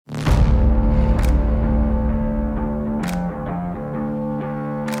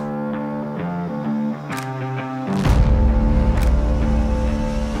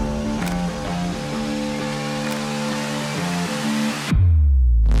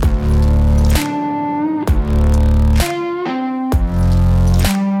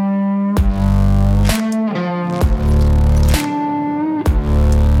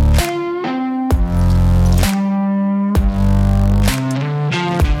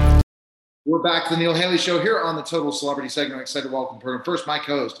We're back to the Neil Haley Show here on the Total Celebrity segment. I'm excited to welcome program. First, my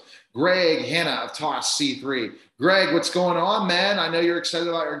co-host, Greg Hanna of Toss C3. Greg, what's going on, man? I know you're excited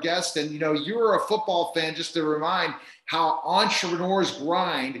about your guest, and you're a football fan. Just to remind how entrepreneurs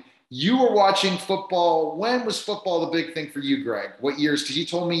grind. You were watching football. When was football the big thing for you, Greg? What years? Because you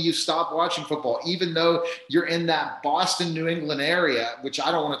told me you stopped watching football, even though you're in that Boston, New England area, which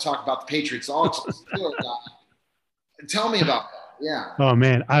I don't want to talk about the Patriots. Tell me about that. Yeah. Oh,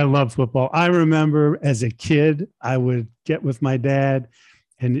 man, I love football. I remember as a kid, I would get with my dad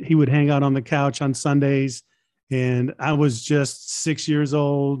and he would hang out on the couch on Sundays. And I was just 6 years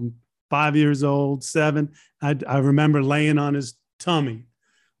old, 5 years old, 7. I remember laying on his tummy,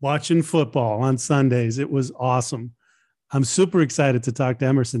 watching football on Sundays. It was awesome. I'm super excited to talk to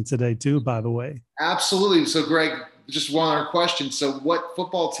Emerson today too, by the way. Absolutely. So Greg, just one other question. So what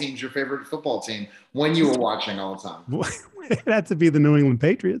football team's your favorite football team when you were watching all the time? It had to be the New England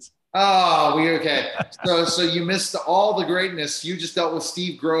Patriots. Oh, okay. So you missed all the greatness. You just dealt with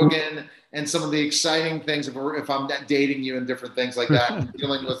Steve Grogan and some of the exciting things, if I'm dating you and different things like that, and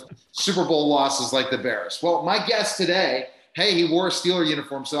dealing with Super Bowl losses like the Bears. Well, my guest today, hey, he wore a Steeler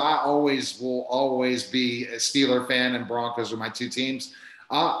uniform, so I will always be a Steeler fan, and Broncos are my two teams.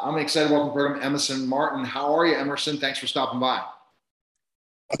 I'm excited to welcome to the program Emerson Martin. How are you, Emerson? Thanks for stopping by.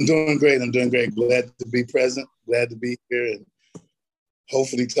 I'm doing great. Glad to be present. Glad to be here and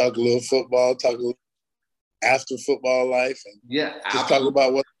hopefully talk a little football, talk a little after football life, and just talk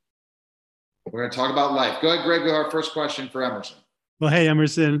about what. We're going to talk about life. Go ahead, Greg, with our first question for Emerson. Well, hey,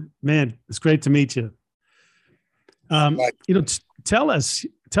 Emerson, man, it's great to meet you. Tell us,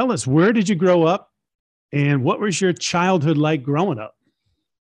 where did you grow up and what was your childhood like growing up?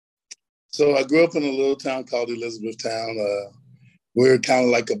 So I grew up in a little town called Elizabethtown. We're kind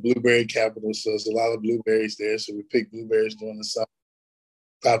of like a blueberry capital, so there's a lot of blueberries there. So we pick blueberries during the summer,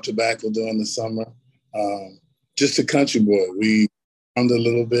 crop tobacco during the summer. Just a country boy. We farmed a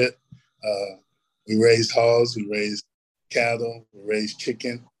little bit. We raised hogs, we raised cattle, we raised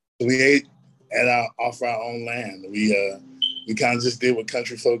chicken. So we ate off our own land. We kind of just did what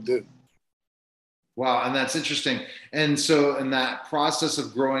country folk do. Wow, and that's interesting. And so in that process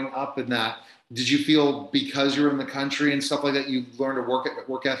of growing up in that, did you feel because you were in the country and stuff like that, you learned a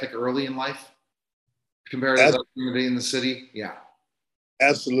work ethic early in life compared to being in the city? Yeah.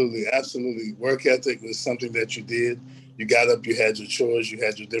 Absolutely. Work ethic was something that you did. You got up, you had your chores, you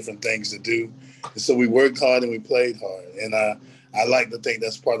had your different things to do. And so we worked hard and we played hard. And I like to think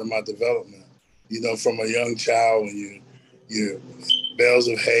that's part of my development. From a young child, when you're bales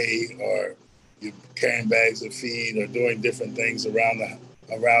of hay or you're carrying bags of feed or doing different things around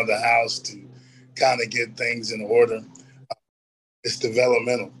the house to kind of get things in order, it's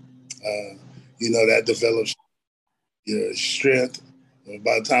developmental. That develops your strength.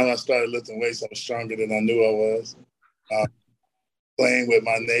 By the time I started lifting weights, I was stronger than I knew I was. Playing with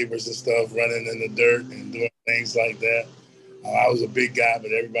my neighbors and stuff, running in the dirt and doing things like that. I was a big guy,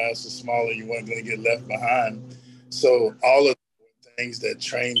 but everybody else was smaller. You weren't going to get left behind. So all of the things that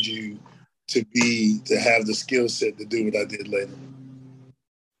trained you to have the skill set to do what I did later.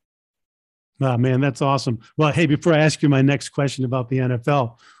 Oh, man, that's awesome. Well, hey, before I ask you my next question about the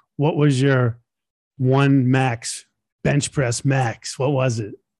NFL, what was your one max, bench press max? What was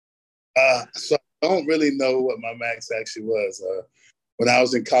it? So I don't really know what my max actually was. When I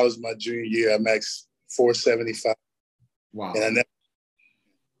was in college my junior year, I maxed 475. Wow. And I never,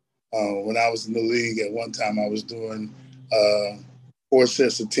 when I was in the league at one time, I was doing 4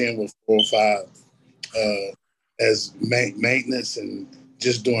 sets of 10 with 405 as maintenance and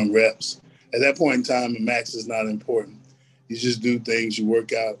just doing reps. At that point in time, the max is not important. You just do things, you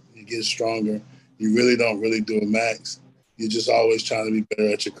work out, you get stronger. You really don't really do a max. You're just always trying to be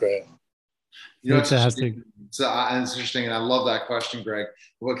better at your craft. Fantastic. It's interesting, and I love that question, Greg,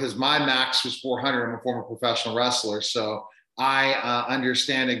 because my max was 400. I'm a former professional wrestler, so I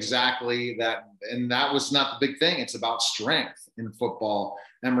understand exactly that. And that was not the big thing. It's about strength in football,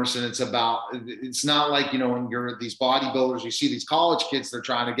 Emerson. It's not like, when you're these bodybuilders, you see these college kids, they're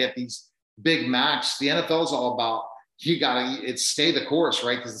trying to get these big max. The NFL is all about, it's stay the course,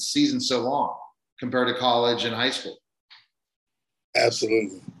 right? Because the season's so long compared to college and high school.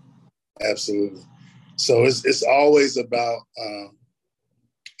 Absolutely. So it's always about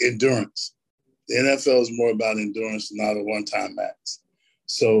endurance. The NFL is more about endurance, not a one-time max.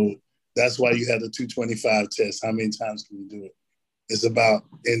 So that's why you have the 225 test. How many times can you do it? It's about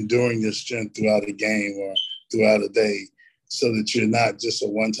enduring your strength throughout a game or throughout a day so that you're not just a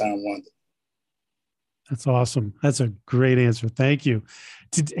one-time wonder. That's awesome. That's a great answer. Thank you.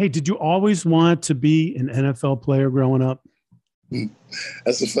 Did you always want to be an NFL player growing up?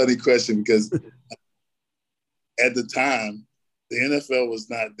 That's a funny question because at the time, the NFL was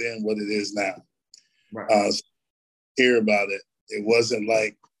not then what it is now. Right. So hear about it. It wasn't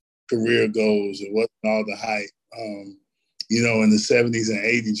like career goals. It wasn't all the hype. In the 70s and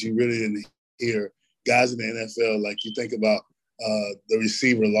 80s, you really didn't hear guys in the NFL, like you think about the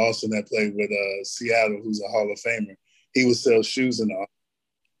receiver Lawson that played with Seattle, who's a Hall of Famer. He would sell shoes in the office.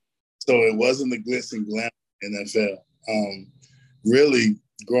 So it wasn't the glitz and glam NFL. Really,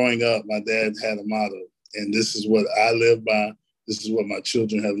 growing up, my dad had a motto, and this is what I live by. This is what my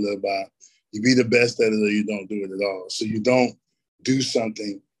children have lived by. You be the best at it or you don't do it at all. So you don't do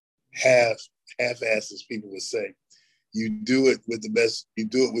something half-assed, as people would say. You do it with the best. You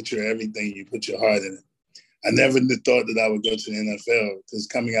do it with your everything. You put your heart in it. I never thought that I would go to the NFL because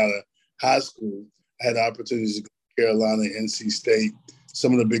coming out of high school, I had opportunities to go to Carolina, NC State,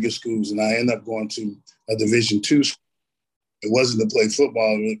 some of the bigger schools, and I ended up going to a Division II school. It wasn't to play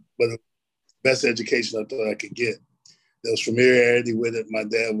football, but the best education I thought I could get. There was familiarity with it. My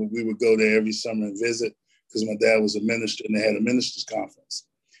dad, we would go there every summer and visit because my dad was a minister and they had a ministers conference.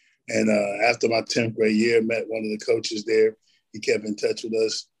 And after my 10th grade year, met one of the coaches there. He kept in touch with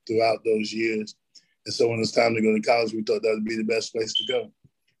us throughout those years. And so when it was time to go to college, we thought that would be the best place to go.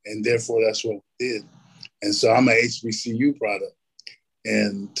 And therefore, that's what we did. And so I'm an HBCU product.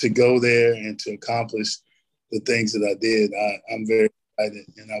 And to go there and to accomplish the things that I did, I'm very excited.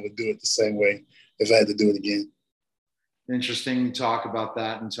 And I would do it the same way if I had to do it again. Interesting to talk about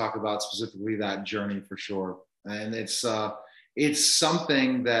that and talk about specifically that journey for sure. And it's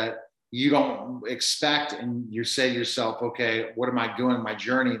something that you don't expect, and you say to yourself, okay, what am I doing in my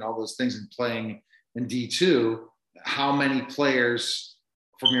journey and all those things and playing in D2? How many players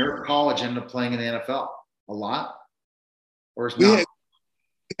from your college end up playing in the NFL? A lot? Or is not?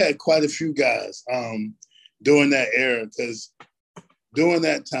 We had quite a few guys during that era, because during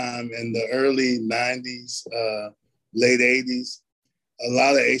that time in the early 90s, late 80s, a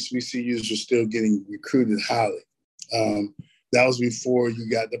lot of HBCUs were still getting recruited highly. That was before you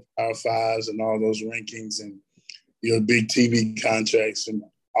got the Power Fives and all those rankings and big TV contracts and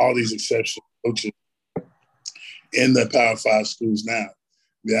all these exceptional coaches in the Power Five schools now.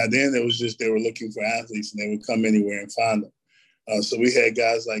 Yeah, then it was just they were looking for athletes and they would come anywhere and find them. So we had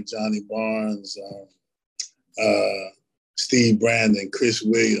guys like Johnny Barnes, Steve Brandon, Chris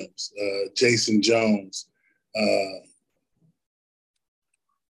Williams, Jason Jones.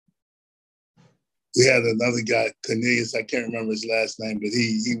 We had another guy, Cornelius, I can't remember his last name, but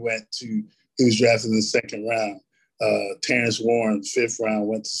he was drafted in the second round. Terrence Warren, 5th round,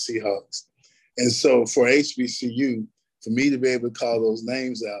 went to Seahawks. And so for HBCU, for me to be able to call those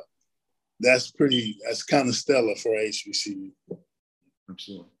names out, that's kind of stellar for HBCU.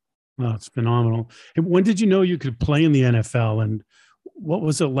 Absolutely. Well, it's phenomenal. And when did you know you could play in the NFL, and what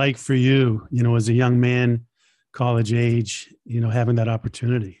was it like for you, as a young man, college age, having that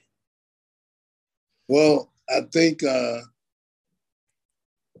opportunity? Well, I think so.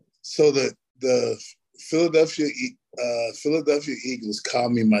 The Philadelphia Eagles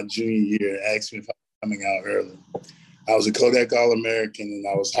called me my junior year and asked me if I was coming out early. I was a Kodak All-American and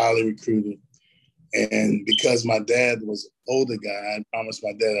I was highly recruited. And because my dad was an older guy, I promised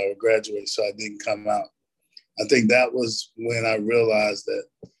my dad I would graduate, so I didn't come out. I think that was when I realized that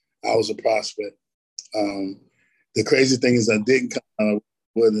I was a prospect. The crazy thing is I didn't come out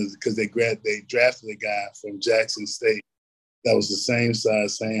because they drafted a guy from Jackson State that was the same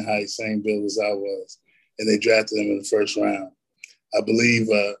size, same height, same build as I was. And they drafted him in the first round. I believe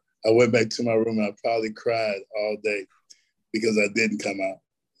I went back to my room and I probably cried all day because I didn't come out.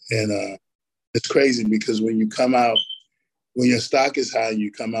 And it's crazy because when you come out, when your stock is high and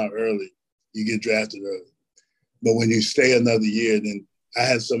you come out early, you get drafted early. But when you stay another year, then I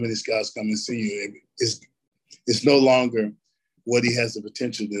had so many scouts come and see you. It's no longer what he has the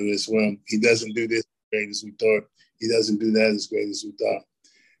potential to do. It's, well, he doesn't do this as great as we thought. He doesn't do that as great as we thought.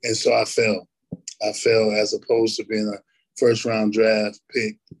 And so I fell. As opposed to being a first-round draft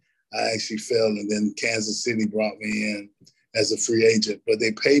pick. I actually fell, and then Kansas City brought me in as a free agent. But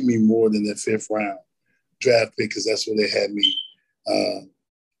they paid me more than the 5th round draft pick because that's where they had me.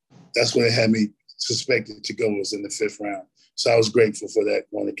 That's where they had me suspected to go, was in the 5th round. So I was grateful for that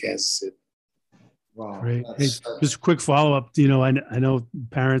going to Kansas City. Wow. Great. Hey, just a quick follow-up. I know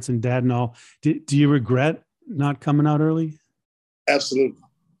parents and dad and all. Do you regret not coming out early? Absolutely.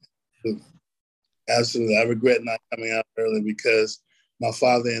 Absolutely. I regret not coming out early because my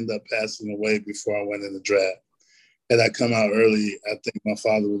father ended up passing away before I went in the draft. Had I come out early, I think my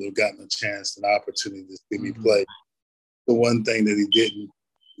father would have gotten a chance, an opportunity to see me play. The one thing that he didn't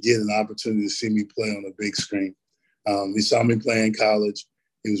get an opportunity to see me play on a big screen. He saw me play in college.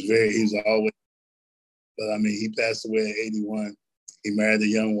 He was always, but I mean, he passed away at 81. He married a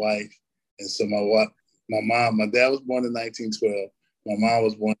young wife. And so my dad was born in 1912. My mom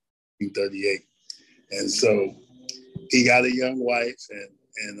was born in 1938. And so he got a young wife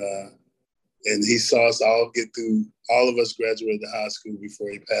and he saw us all get through, all of us graduated high school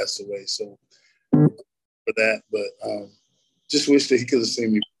before he passed away. So for that, but just wish that he could have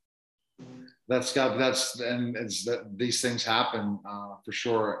seen me. These things happen for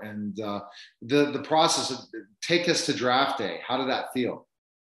sure. And the process of, take us to draft day. How did that feel?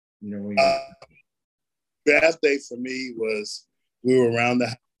 You know, when draft day for me was, we were around the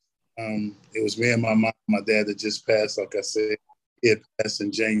house. It was me and my mom. My dad had just passed, like I said, he had passed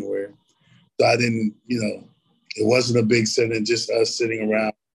in January. So I didn't, it wasn't a big setting, just us sitting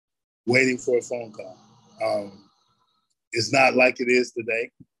around waiting for a phone call. It's not like it is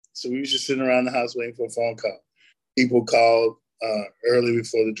today. So we were just sitting around the house waiting for a phone call. People called early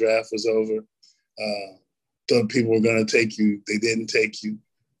before the draft was over. Thought people were going to take you. They didn't take you.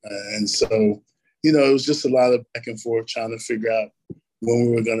 And so, it was just a lot of back and forth trying to figure out when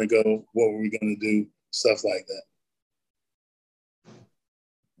we were going to go, what were we going to do, stuff like that.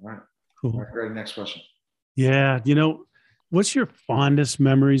 All right. Cool. All right, Greg, next question. Yeah. What's your fondest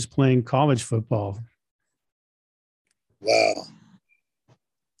memories playing college football? Wow.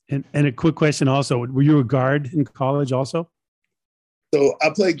 And a quick question also, were you a guard in college also? So I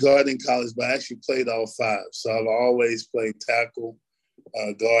played guard in college, but I actually played all five. So I've always played tackle,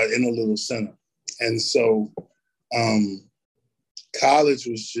 guard, and a little center. And so college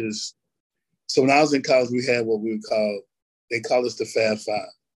was just, so when I was in college, we had what we would call, they call us the Fab Five.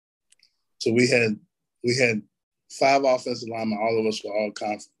 So we had 5 offensive linemen, all of us were all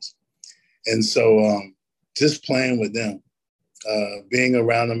conference. And so just playing with them, being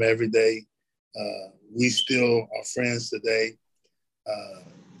around them every day, we still are friends today.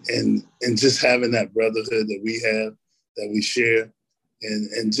 And just having that brotherhood that we have, that we share.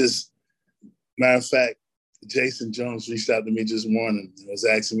 And just, matter of fact, Jason Jones reached out to me this morning and was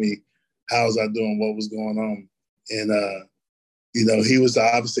asking me, how was I doing, what was going on? And, he was the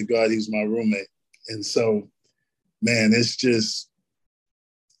opposite guard, he was my roommate. And so, man, it's just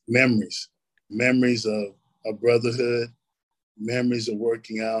memories of a brotherhood, memories of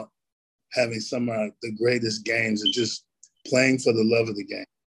working out, having some of the greatest games, and just playing for the love of the game.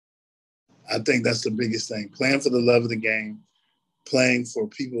 I think that's the biggest thing, playing for the love of the game, playing for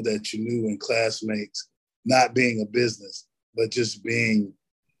people that you knew and classmates, not being a business, but just being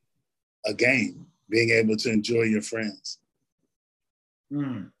a game, being able to enjoy your friends.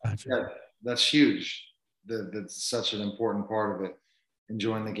 Gotcha. Yeah, that's huge. That's such an important part of it,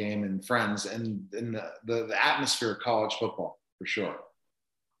 enjoying the game and friends and the atmosphere of college football, for sure.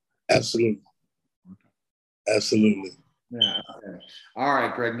 Absolutely. Absolutely. Yeah. Okay. All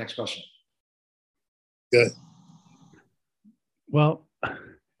right, Greg, next question. Good. Well,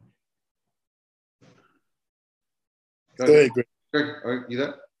 go ahead, Greg. Greg, are you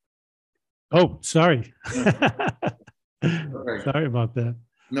there? Oh, sorry. Okay. Sorry about that.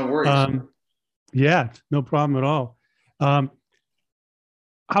 No worries. Yeah, no problem at all. How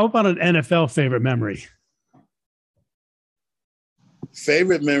about an NFL favorite memory?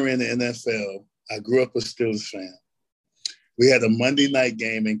 Favorite memory in the NFL, I grew up a Steelers fan. We had a Monday night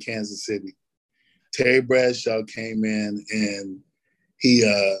game in Kansas City. Terry Bradshaw came in and he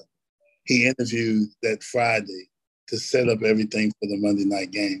interviewed that Friday to set up everything for the Monday night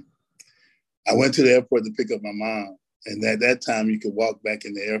game. I went to the airport to pick up my mom, and at that time you could walk back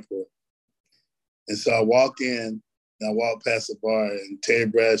in the airport. And so I walk in, and I walk past the bar, and Terry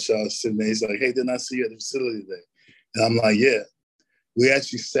Bradshaw is sitting there. He's like, "Hey, didn't I see you at the facility today?" And I'm like, "Yeah." We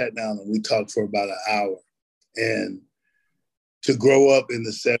actually sat down and we talked for about an hour. And to grow up in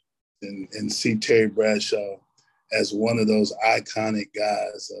the 70s and see Terry Bradshaw as one of those iconic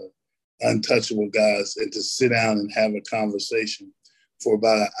guys, untouchable guys, and to sit down and have a conversation for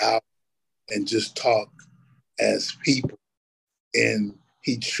about an hour and just talk as people. And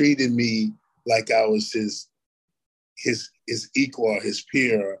he treated me like I was his equal or his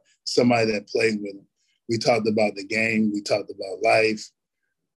peer or somebody that played with him. We talked about the game. We talked about life.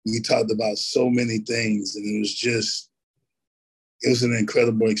 We talked about so many things. And it was an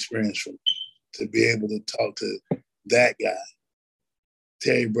incredible experience for me to be able to talk to that guy,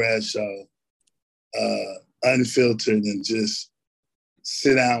 Terry Bradshaw, unfiltered, and just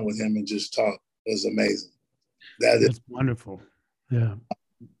sit down with him and just talk was amazing. That's wonderful. Yeah.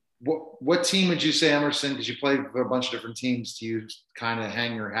 What team would you say, Emerson, because you played for a bunch of different teams, do you kind of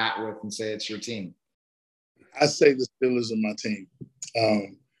hang your hat with and say it's your team? I say the Steelers are my team.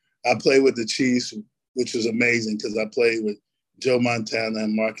 I played with the Chiefs which was amazing because I played with Joe Montana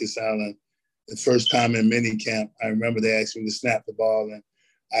and Marcus Allen. The first time in minicamp, I remember they asked me to snap the ball, and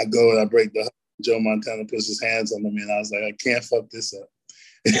I go and I break the. Joe Montana puts his hands on me, and I was like, I can't fuck this up.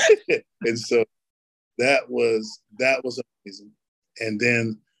 And so that was amazing. And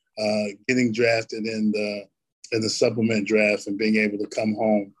then getting drafted in the supplement draft and being able to come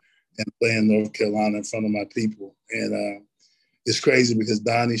home and play in North Carolina in front of my people. And it's crazy because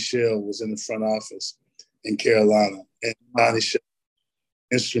Donnie Shell was in the front office in Carolina, and Donnie Shell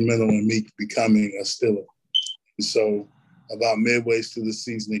was instrumental in me becoming a Steeler. And so about midway through the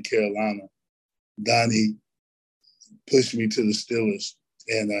season in Carolina, Donnie pushed me to the Steelers,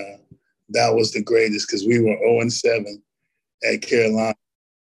 and that was the greatest because we were 0-7 at Carolina.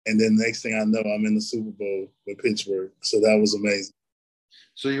 And then next thing I know, I'm in the Super Bowl with Pittsburgh. So that was amazing.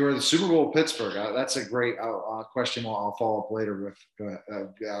 So you were the Super Bowl Pittsburgh. That's a great question. I'll follow up later with.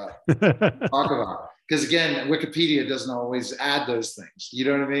 Talk about, because again, Wikipedia doesn't always add those things. You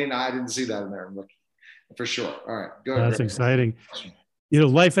know what I mean? I didn't see that in there, for sure. All right, go ahead. That's exciting.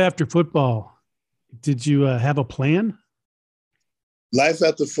 Life after football. Did you have a plan? Life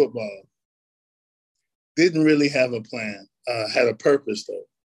after football. Didn't really have a plan. Had a purpose though.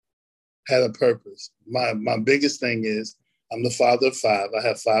 Had a purpose. My biggest thing is I'm the father of 5. I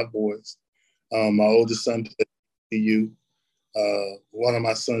have 5 boys. My oldest son played at CU. One of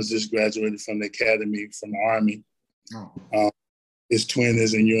my sons just graduated from the academy, from the Army. His twin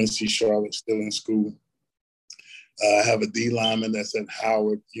is in UNC Charlotte, still in school. I have a D lineman that's at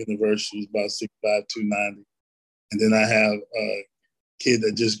Howard University, about 6'5", 290. And then I have a kid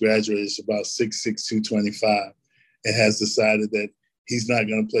that just graduated, is about 6'6", 225, and has decided that he's not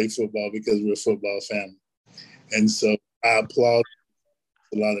going to play football because we're a football family. And so I applaud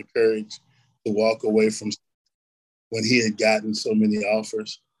a lot of courage to walk away from when he had gotten so many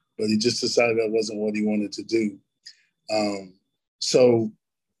offers, but he just decided that wasn't what he wanted to do. So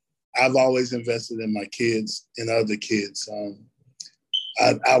I've always invested in my kids and other kids.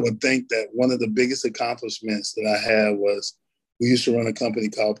 I would think that one of the biggest accomplishments that I had was we used to run a company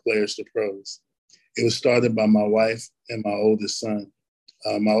called Players to Pros. It was started by my wife and my oldest son.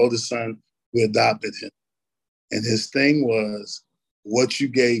 My oldest son, we adopted him. And his thing was, what you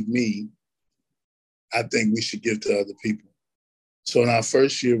gave me, I think we should give to other people. So in our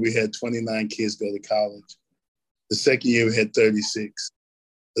first year, we had 29 kids go to college. The second year, we had 36.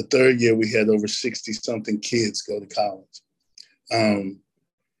 The third year, we had over 60-something kids go to college. And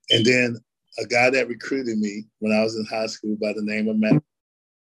then a guy that recruited me when I was in high school by the name of Matt,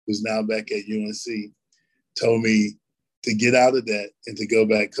 who's now back at UNC, told me to get out of that and to go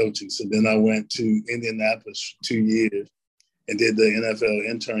back coaching. So then I went to Indianapolis for 2 years and did the NFL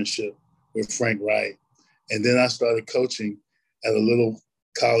internship with Frank Wright. And then I started coaching at a little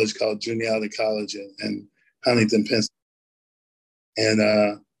college called Juniata College in Huntington,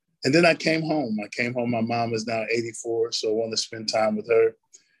 Pennsylvania. And then I came home. My mom is now 84, so I want to spend time with her.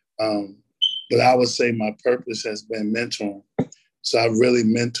 But I would say my purpose has been mentoring. So I've really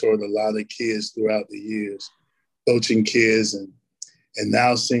mentored a lot of kids throughout the years, coaching kids and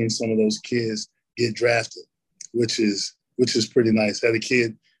now seeing some of those kids get drafted, which is pretty nice. Had a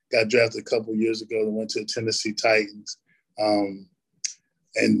kid got drafted a couple of years ago that went to the Tennessee Titans. And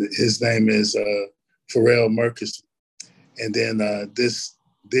his name is Pharrell Murkison. And then this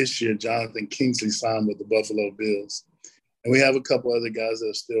year, Jonathan Kingsley signed with the Buffalo Bills. And we have a couple other guys that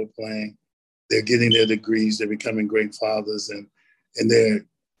are still playing. They're getting their degrees. They're becoming great fathers, and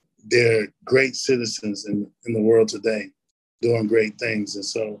they're great citizens in the world today, doing great things. And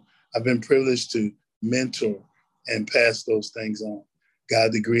so I've been privileged to mentor and pass those things on. Got a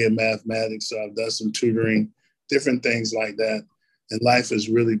degree in mathematics, so I've done some tutoring, different things like that. And life has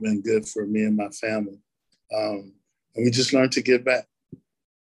really been good for me and my family. And we just learned to give back.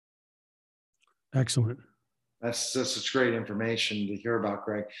 Excellent. That's such great information to hear about,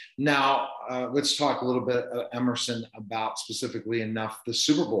 Greg. Now, let's talk a little bit, Emerson, about specifically enough the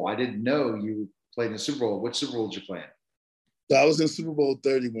Super Bowl. I didn't know you played in the Super Bowl. Which Super Bowl did you play in? So I was in Super Bowl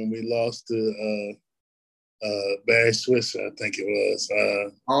 30 when we lost to Barry Switzer, I think it was.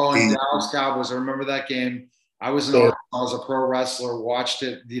 And Dallas Cowboys. I remember that game. I was in Arkansas as a pro wrestler, watched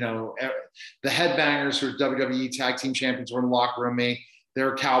it. You know, the Headbangers, who are WWE Tag Team Champions, were in the locker room. They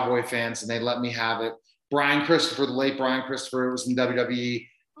were Cowboy fans, and they let me have it. Brian Christopher, the late Brian Christopher, was in WWE.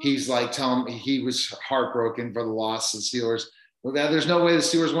 He's like telling me he was heartbroken for the loss of the Steelers. Well, there's no way the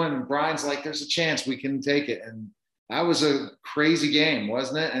Steelers win. And Brian's like, there's a chance we can take it. And that was a crazy game,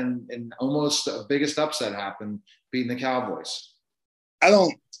 wasn't it? And almost the biggest upset happened, beating the Cowboys. I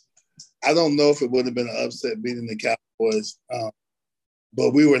don't know if it would have been an upset beating the Cowboys,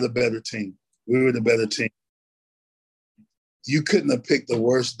 but we were the better team. We were the better team. You couldn't have picked the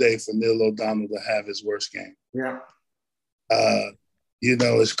worst day for Neil O'Donnell to have his worst game. Yeah.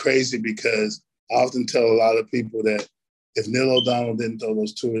 It's crazy because I often tell a lot of people that if Neil O'Donnell didn't throw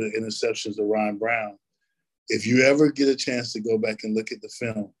those 2 interceptions to Ryan Brown, if you ever get a chance to go back and look at the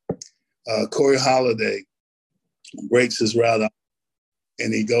film, Corey Holiday breaks his route out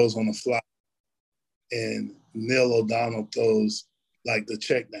and he goes on a fly, and Neil O'Donnell throws like the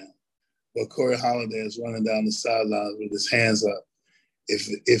check down. But Corey Holiday is running down the sidelines with his hands up.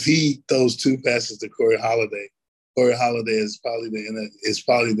 If he throws 2 passes to Corey Holiday is probably the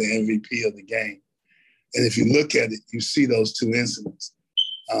MVP of the game. And if you look at it, you see those 2 incidents.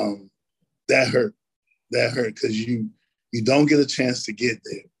 That hurt. That hurt because you don't get a chance to get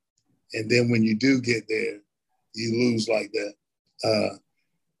there. And then when you do get there, you lose like that.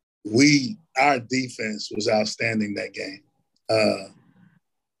 Our defense was outstanding that game.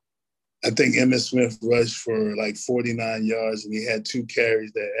 I think Emmitt Smith rushed for like 49 yards, and he had 2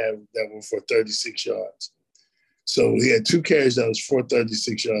 carries that were for 36 yards. So he had 2 carries that was for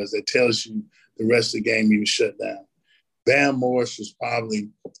 36 yards. That tells you the rest of the game he was shut down. Bam Morris was probably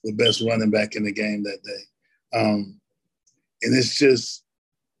the best running back in the game that day. And it's just,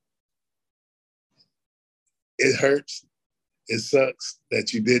 it hurts. It sucks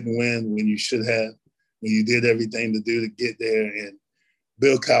that you didn't win when you should have, when you did everything to do to get there. And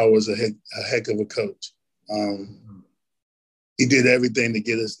Bill Cowher was a heck of a coach. He did everything to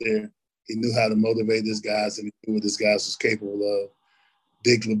get us there. He knew how to motivate his guys, and he knew what his guys was capable of.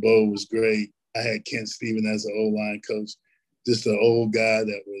 Dick LeBeau was great. I had Kent Stephen as an O-line coach, just an old guy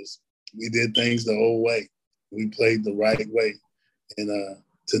we did things the old way. We played the right way. And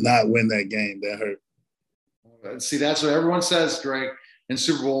to not win that game, that hurt. See, that's what everyone says, Greg, in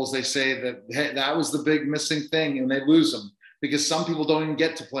Super Bowls. They say that, hey, that was the big missing thing, and they lose them because some people don't even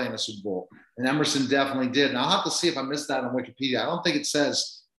get to play in a Super Bowl. And Emerson definitely did. And I'll have to see if I missed that on Wikipedia. I don't think it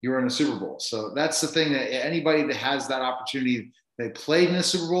says you were in a Super Bowl. So that's the thing, that anybody that has that opportunity, they played in a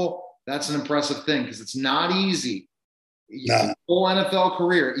Super Bowl, that's an impressive thing because it's not easy. Nah. Full NFL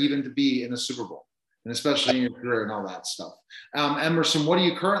career, even to be in a Super Bowl, and especially in your career and all that stuff. Emerson, what are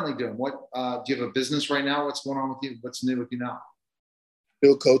you currently doing? What do you have a business right now? What's going on with you? What's new with you now?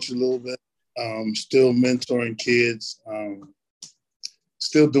 Still coach a little bit. Still mentoring kids.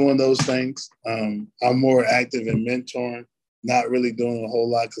 Still doing those things. I'm more active in mentoring. Not really doing a whole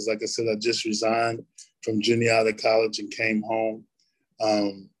lot because, like I said, I just resigned from Juniata College and came home.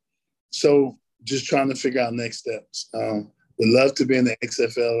 So just trying to figure out next steps. Would love to be in the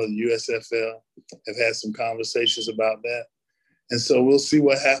XFL and USFL. Have had some conversations about that. And so we'll see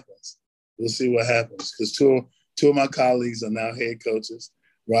what happens. We'll see what happens because two of my colleagues are now head coaches.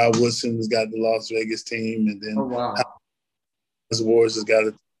 Rob Woodson has got the Las Vegas team, and then Wars has got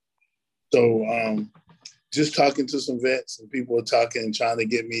it. So just talking to some vets, and people are talking and trying to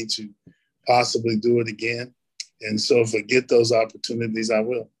get me to possibly do it again. And so if I get those opportunities, I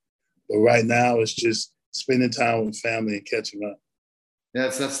will. But right now, it's just spending time with family and catching up.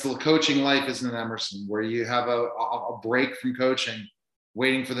 That's the coaching life, isn't it, Emerson, where you have a break from coaching,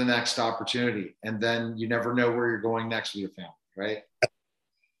 waiting for the next opportunity, and then you never know where you're going next with your family, right?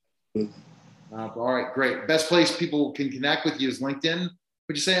 All right, great. Best place people can connect with you is LinkedIn.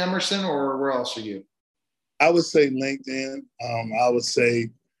 Would you say, Emerson, or where else are you? I would say LinkedIn. I would say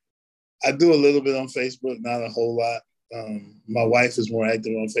I do a little bit on Facebook, not a whole lot. My wife is more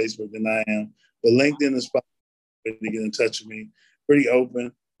active on Facebook than I am, but LinkedIn is probably to get in touch with me. Pretty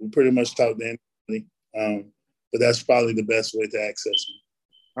open. We pretty much talk to anybody, but that's probably the best way to access me.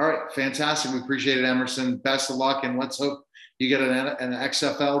 All right, fantastic. We appreciate it, Emerson. Best of luck, and let's hope you get an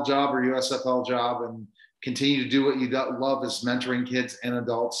XFL job or USFL job and continue to do what you love, is mentoring kids and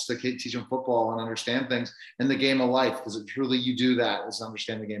adults to teach them football and understand things and the game of life, because truly you do that, is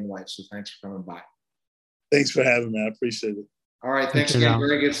understand the game of life. So thanks for coming by. Thanks for having me. I appreciate it. All right. Thanks again,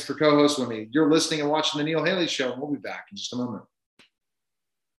 Greg. It's for co-hosting with me. You're listening and watching the Neil Haley Show, and we'll be back in just a moment.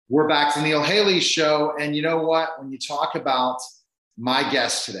 We're back to the Neil Haley Show. And you know what? When you talk about my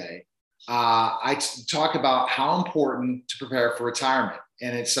guest today, I talk about how important to prepare for retirement.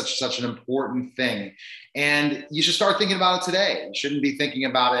 And it's such an important thing. And you should start thinking about it today. You shouldn't be thinking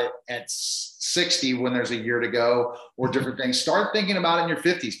about it at 60 when there's a year to go or different things. Start thinking about it in your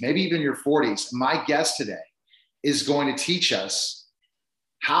 50s, maybe even your 40s. My guest today is going to teach us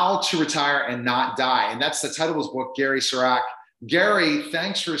how to retire and not die. And that's the title of his book, Gary Sirak. Gary,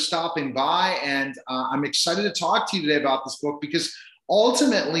 thanks for stopping by. And I'm excited to talk to you today about this book, because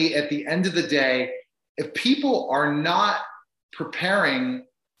ultimately, at the end of the day, if people are not preparing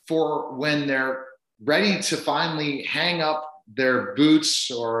for when they're ready to finally hang up their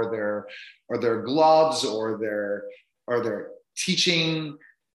boots or their gloves or their teaching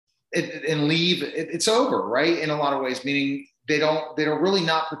and leave, it's over, right? In a lot of ways, meaning they're really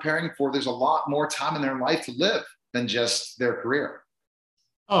not preparing for, there's a lot more time in their life to live than just their career.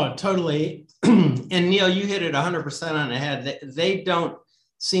 Oh, totally. And Neil, you hit it 100% on the head. They don't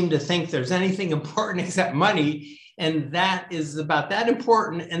seem to think there's anything important except money. And that is about that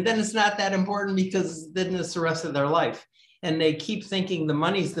important. And then it's not that important because then it's the rest of their life. And they keep thinking the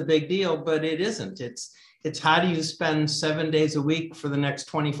money's the big deal, but it isn't. It's how do you spend 7 days a week for the next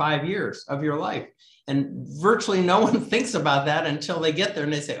 25 years of your life? And virtually no one thinks about that until they get there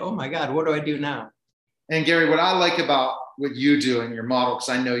and they say, oh my God, what do I do now? And Gary, what I like about what you do and your model, because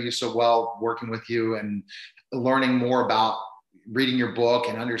I know you so well working with you and learning more about reading your book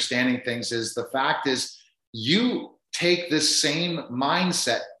and understanding things, is the fact is you take this same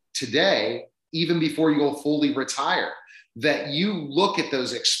mindset today, even before you'll fully retire, that you look at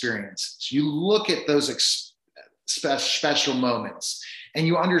those experiences, you look at those special moments, and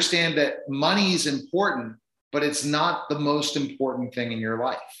you understand that money is important, but it's not the most important thing in your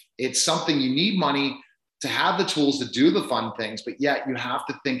life. It's something you need money to have the tools to do the fun things, but yet you have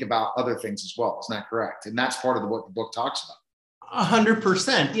to think about other things as well. Isn't that correct? And that's part of what the book talks about.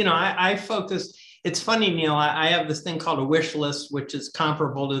 100%. You know, I focus. It's funny, Neil, I have this thing called a wish list, which is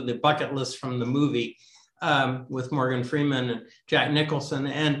comparable to the bucket list from the movie with Morgan Freeman and Jack Nicholson.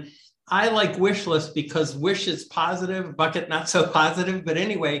 And I like wish lists because wish is positive, bucket not so positive. But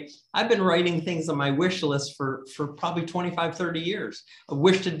anyway, I've been writing things on my wish list for probably 25, 30 years. I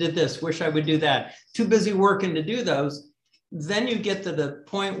wish I did this, wish I would do that. Too busy working to do those. Then you get to the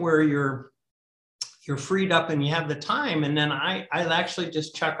point where you're freed up and you have the time. And then I actually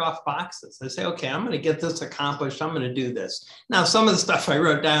just check off boxes. I say, okay, I'm going to get this accomplished. I'm going to do this. Now, some of the stuff I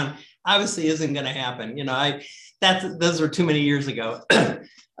wrote down obviously isn't going to happen. You know, those were too many years ago.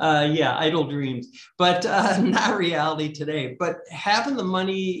 Idle dreams, but not reality today. But having the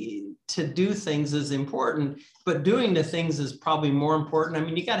money to do things is important, but doing the things is probably more important. I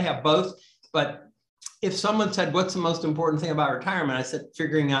mean, you got to have both. But if someone said, what's the most important thing about retirement? I said,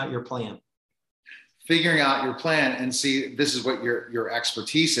 figuring out your plan. Figuring out your plan. And see, this is what your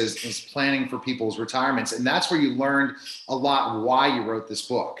expertise is planning for people's retirements. And that's where you learned a lot why you wrote this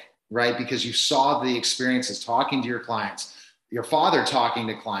book, right? Because you saw the experiences talking to your clients, your father talking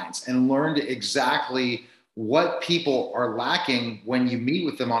to clients, and learned exactly what people are lacking when you meet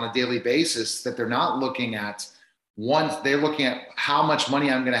with them on a daily basis, that they're not looking at they're looking at how much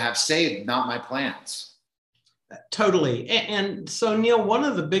money I'm going to have saved, not my plans. Totally. And so, Neil, one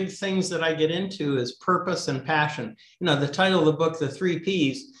of the big things that I get into is purpose and passion. You know, the title of the book, The 3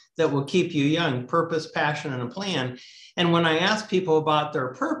 Ps That Will Keep You Young: Purpose, Passion, and a Plan. And when I ask people about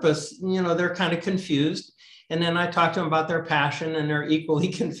their purpose, you know, they're kind of confused. And then I talk to them about their passion and they're equally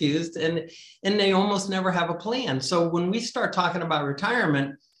confused, and they almost never have a plan. So when we start talking about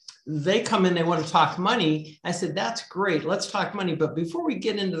retirement, they come in, they want to talk money. I said, that's great. Let's talk money. But before we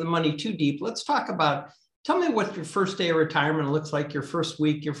get into the money too deep, let's talk about, tell me what your first day of retirement looks like, your first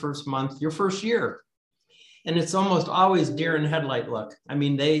week, your first month, your first year. And it's almost always deer in headlight look. I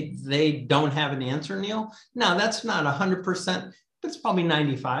mean, they don't have an answer, Neil. Now, that's not 100%, but it's probably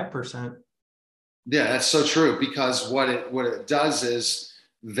 95%. Yeah, that's so true, because what it does is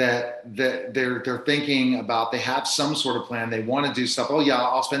that they're thinking about, they have some sort of plan. They want to do stuff. Oh yeah,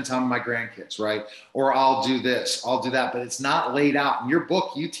 I'll spend time with my grandkids, right? Or I'll do this, I'll do that, but it's not laid out. In your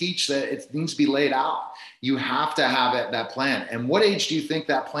book, you teach that it needs to be laid out. You have to have that plan. And what age do you think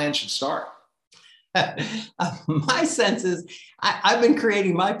that plan should start? My sense is I've been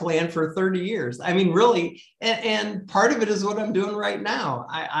creating my plan for 30 years. I mean, really, and part of it is what I'm doing right now.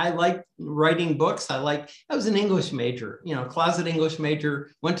 I like writing books. I was an English major, you know, closet English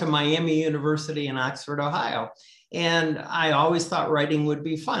major, went to Miami University in Oxford, Ohio. And I always thought writing would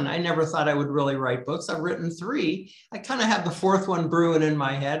be fun. I never thought I would really write books. I've written 3. I kind of have the 4th one brewing in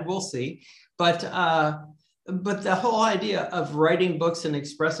my head. We'll see. But the whole idea of writing books and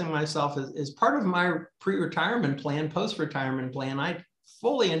expressing myself is part of my pre-retirement plan, post-retirement plan. I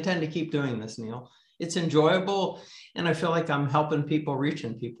fully intend to keep doing this, Neil. It's enjoyable, and I feel like I'm helping people,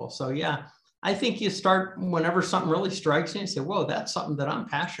 reaching people. So yeah, I think you start whenever something really strikes you and say, whoa, that's something that I'm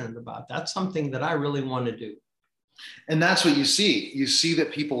passionate about. That's something that I really want to do. And that's what you see. You see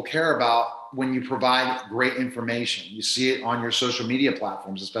that people care about when you provide great information. You see it on your social media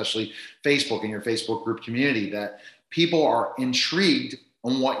platforms, especially Facebook and your Facebook group community, that people are intrigued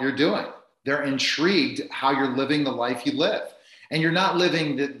on what you're doing. They're intrigued how you're living the life you live. And you're not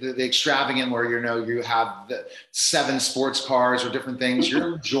living the extravagant where, you know, you have the 7 sports cars or different things.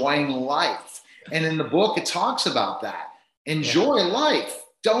 You're enjoying life. And in the book, it talks about that. Enjoy life.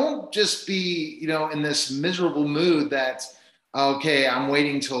 don't just be, in this miserable mood that, okay, I'm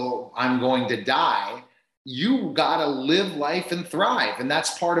waiting till I'm going to die. You got to live life and thrive. And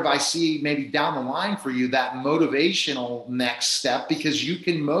that's part of, I see maybe down the line for you, that motivational next step, because you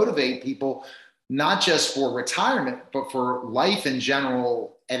can motivate people, not just for retirement, but for life in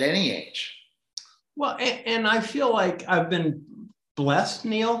general at any age. Well, and I feel like I've been blessed,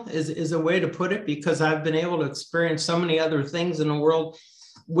 Neil, is a way to put it, because I've been able to experience so many other things in the world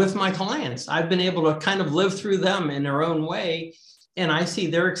with my clients. I've been able to kind of live through them in their own way. And I see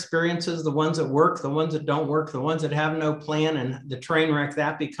their experiences, the ones that work, the ones that don't work, the ones that have no plan, and the train wreck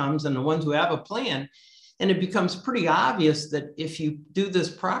that becomes, and the ones who have a plan. And it becomes pretty obvious that if you do this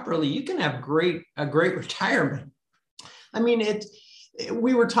properly, you can have a great retirement. I mean,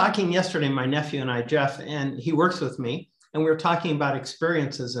 we were talking yesterday, my nephew and I, Jeff, and he works with me, and we were talking about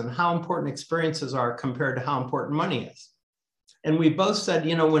experiences and how important experiences are compared to how important money is. And we both said,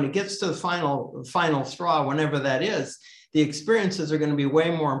 when it gets to the final straw, whenever that is, the experiences are going to be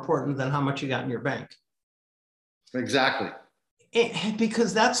way more important than how much you got in your bank. Exactly.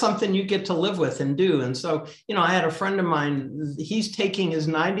 Because that's something you get to live with and do. And so, I had a friend of mine, he's taking his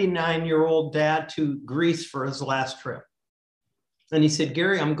 99-year-old dad to Greece for his last trip. And he said,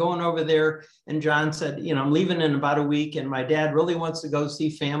 Gary, I'm going over there. And John said, I'm leaving in about a week, and my dad really wants to go see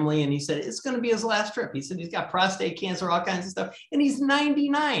family. And he said, it's going to be his last trip. He said, he's got prostate cancer, all kinds of stuff, and he's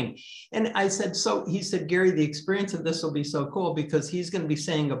 99. And I said, so he said, Gary, the experience of this will be so cool, because he's going to be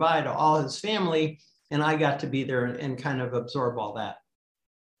saying goodbye to all his family. And I got to be there and kind of absorb all that.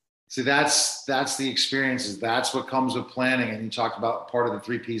 See, that's the experiences. That's what comes with planning. And you talked about part of the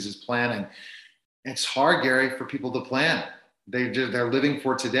 3 Ps is planning. It's hard, Gary, for people to plan. They're living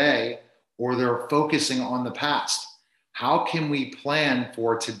for today, or they're focusing on the past. How can we plan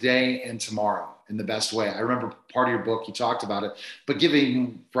for today and tomorrow in the best way? I remember part of your book, you talked about it, but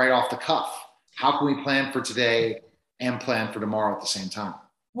giving right off the cuff, how can we plan for today and plan for tomorrow at the same time?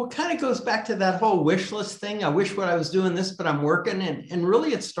 Well, it kind of goes back to that whole wish list thing. I wish what I was doing this, but I'm working. And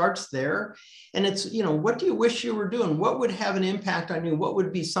really it starts there. And it's, what do you wish you were doing? What would have an impact on you? What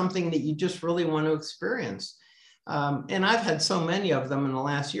would be something that you just really want to experience? And I've had so many of them in the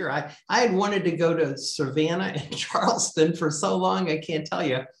last year. I had wanted to go to Savannah and Charleston for so long, I can't tell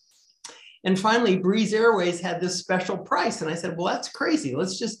you. And finally, Breeze Airways had this special price. And I said, well, that's crazy.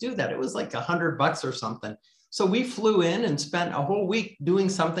 Let's just do that. It was like $100 or something. So we flew in and spent a whole week doing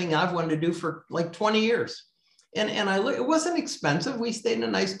something I've wanted to do for like 20 years. And it wasn't expensive. We stayed in a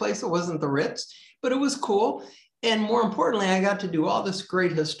nice place. It wasn't the Ritz, but it was cool. And more importantly, I got to do all this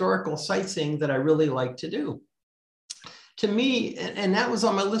great historical sightseeing that I really like to do. To me, and that was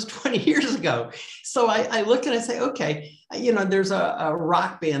on my list 20 years ago. So I look and I say, okay, there's a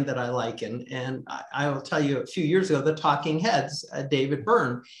rock band that I like. And I will tell you, a few years ago, the Talking Heads, David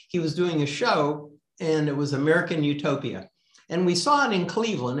Byrne, he was doing a show, and it was American Utopia. And we saw it in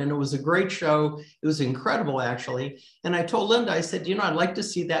Cleveland, and it was a great show. It was incredible, actually. And I told Linda, I said, I'd like to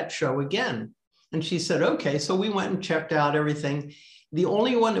see that show again. And she said, okay. So we went and checked out everything. The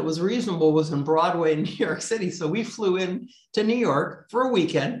only one that was reasonable was in Broadway in New York City. So we flew in to New York for a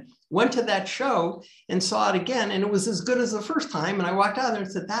weekend, went to that show and saw it again. And it was as good as the first time. And I walked out there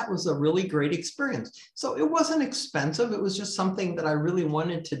and said, that was a really great experience. So it wasn't expensive. It was just something that I really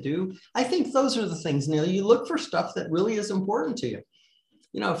wanted to do. I think those are the things, Neil. You look for stuff that really is important to you.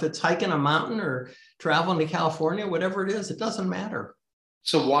 If it's hiking a mountain or traveling to California, whatever it is, it doesn't matter.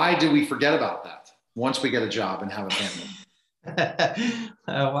 So why do we forget about that once we get a job and have a family?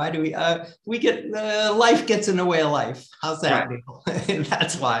 Why do we get life gets in the way of life? How's that? Right.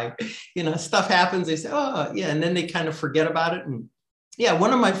 That's why, stuff happens. They say, oh yeah. And then they kind of forget about it. And yeah,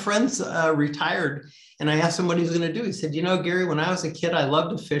 one of my friends retired, and I asked him what he was going to do. He said, Gary, when I was a kid, I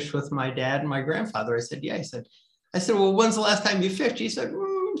loved to fish with my dad and my grandfather. I said, yeah. I said, well, when's the last time you fished? He said,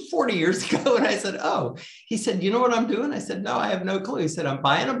 40 years ago. And I said, oh. He said, you know what I'm doing? I said, no, I have no clue. He said, I'm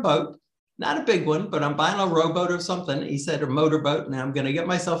buying a boat. Not a big one, but I'm buying a rowboat or something. He said, a motorboat. And I'm going to get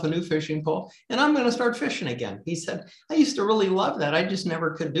myself a new fishing pole, and I'm going to start fishing again. He said, I used to really love that. I just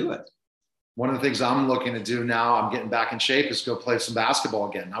never could do it. One of the things I'm looking to do now, I'm getting back in shape, is go play some basketball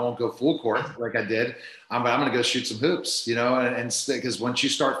again. I won't go full court like I did, but I'm going to go shoot some hoops, and because once you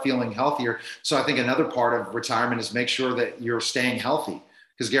start feeling healthier. So I think another part of retirement is make sure that you're staying healthy.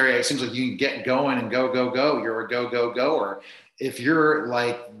 Because Gary, it seems like you can get going and go. You're a go-goer. If you're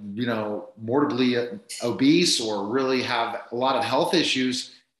like, morbidly obese or really have a lot of health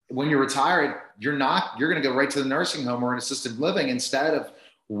issues, when you're retired, you're going to go right to the nursing home or an assisted living instead of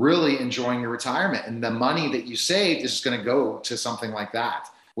really enjoying your retirement. And the money that you saved is going to go to something like that,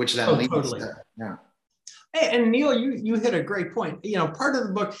 which then leads totally. to, yeah. And Neil, you hit a great point. Part of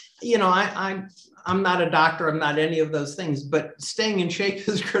the book, I'm not a doctor, I'm not any of those things, but staying in shape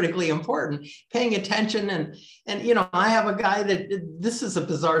is critically important. Paying attention, and I have a guy this is a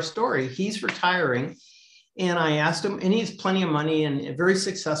bizarre story. He's retiring, and I asked him, and he's plenty of money and a very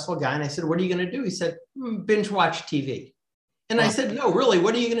successful guy. And I said, "What are you going to do?" He said, "Binge watch TV." And I said, "No, really,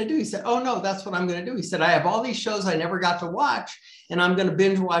 what are you going to do?" He said, "Oh no, that's what I'm going to do." He said, "I have all these shows I never got to watch, and I'm going to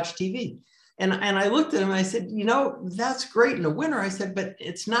binge watch TV." And I looked at him and I said, "That's great in the winter." I said, "But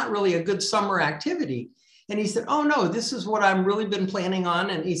it's not really a good summer activity." And he said, "Oh no, this is what I've really been planning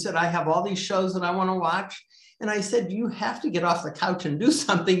on." And he said, "I have all these shows that I want to watch." And I said, "You have to get off the couch and do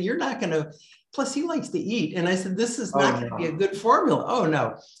something. You're not going to," plus he likes to eat. And I said, "This is not going to be a good formula." Oh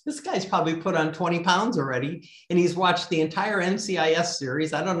no, this guy's probably put on 20 pounds already. And he's watched the entire NCIS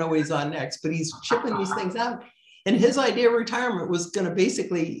series. I don't know what he's on next, but he's chipping these things out. And his idea of retirement was going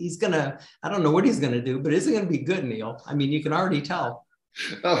to I don't know what he's going to do, but isn't going to be good, Neil. I mean, you can already tell.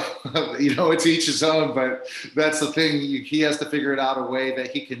 Oh, it's each his own, but that's the thing. He has to figure it out a way that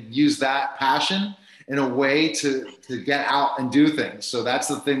he can use that passion in a way to get out and do things. So that's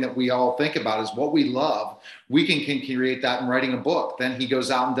the thing that we all think about is what we love. We can create that in writing a book. Then he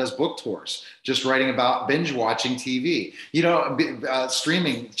goes out and does book tours, just writing about binge watching TV,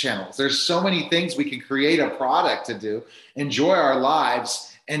 streaming channels. There's so many things we can create a product to do, enjoy our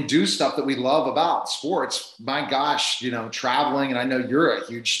lives, and do stuff that we love about sports. My gosh, traveling, and I know you're a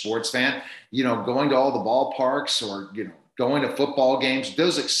huge sports fan, going to all the ballparks or, going to football games,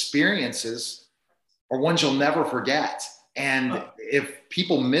 those experiences are ones you'll never forget. And if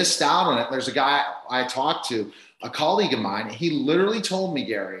people missed out on it, there's a guy I talked to, a colleague of mine, he literally told me,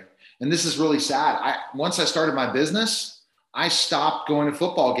 Gary, and this is really sad. Once I started my business, I stopped going to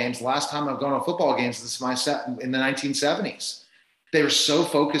football games. The last time I've gone to football games, this is in the 1970s. They were so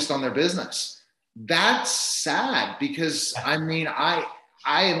focused on their business. That's sad because I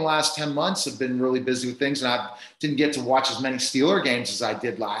in the last 10 months have been really busy with things, and I didn't get to watch as many Steeler games as I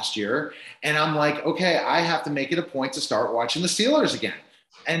did last year. And I'm like, okay, I have to make it a point to start watching the Steelers again.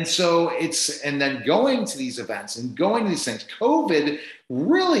 And so and then going to these events and going to these things, COVID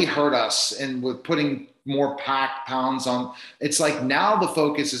really hurt us, and with putting more packed pounds on, it's like now the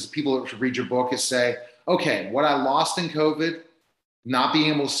focus is people that read your book is say, okay, what I lost in COVID, not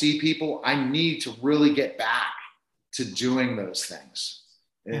being able to see people, I need to really get back to doing those things.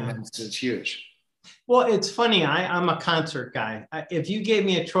 And it's huge. Well, it's funny. I'm a concert guy. If you gave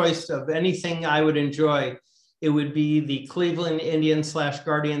me a choice of anything I would enjoy, it would be the Cleveland Indians /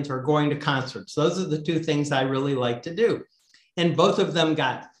 Guardians or going to concerts. Those are the two things I really like to do. And both of them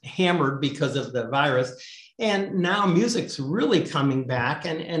got hammered because of the virus. And now music's really coming back.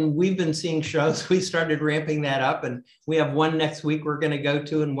 And we've been seeing shows. We started ramping that up. And we have one next week we're going to go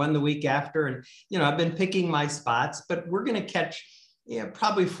to and one the week after. And, I've been picking my spots, but we're going to catch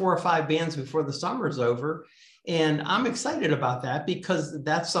probably 4 or 5 bands before the summer's over. And I'm excited about that because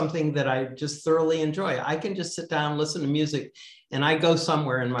that's something that I just thoroughly enjoy. I can just sit down, listen to music, and I go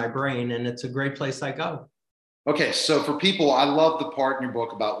somewhere in my brain, and it's a great place I go. Okay, so for people, I love the part in your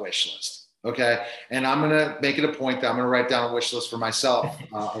book about wish list. Okay, and I'm going to make it a point that I'm going to write down a wish list for myself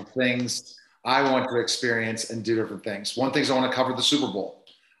of things I want to experience and do different things. One thing is I want to cover the Super Bowl.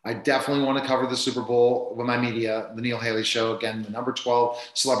 I definitely want to cover the Super Bowl with my media, the Neil Haley Show. Again, the number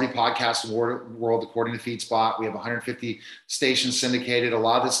 12 celebrity podcast in the world, according to FeedSpot. We have 150 stations syndicated. A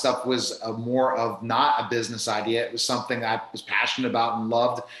lot of this stuff was more of not a business idea. It was something I was passionate about and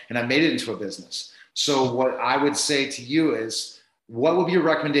loved, and I made it into a business. So what I would say to you is, what would be your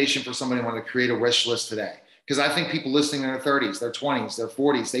recommendation for somebody who wanted to create a wish list today? Because I think people listening in their 30s, their 20s, their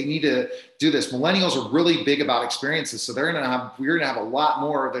 40s, they need to do this. Millennials are really big about experiences. So we're going to have a lot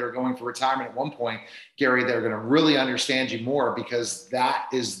more that are going for retirement at one point, Gary, that are going to really understand you more, because that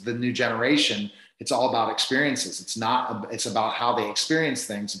is the new generation. It's all about experiences. It's about how they experience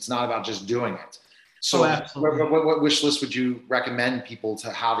things. It's not about just doing it. So what wish list would you recommend people to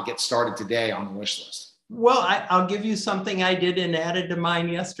how to get started today on the wish list? Well, I'll give you something I did and added to mine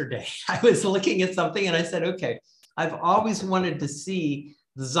yesterday. I was looking at something and I said, okay, I've always wanted to see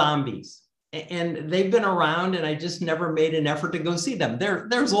the Zombies, and they've been around, and I just never made an effort to go see them. They're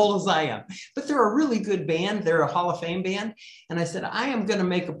as old as I am, but they're a really good band. They're a Hall of Fame band. And I said, I am going to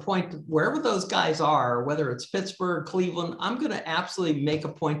make a point, wherever those guys are, whether it's Pittsburgh, Cleveland, I'm going to absolutely make a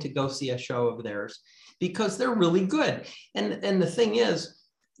point to go see a show of theirs because they're really good. And the thing is,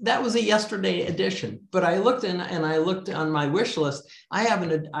 that was a yesterday edition, but I looked on my wish list. I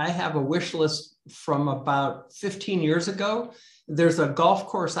have a wish list from about 15 years ago. There's a golf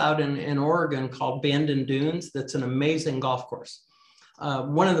course out in Oregon called Bandon Dunes. That's an amazing golf course.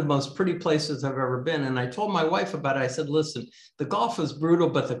 one of the most pretty places I've ever been. And I told my wife about it. I said, listen, the golf was brutal,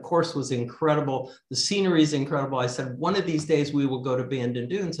 but the course was incredible. The scenery is incredible. I said, one of these days we will go to Bandon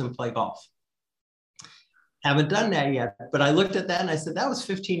Dunes and play golf. Haven't done that yet, but I looked at that and I said, that was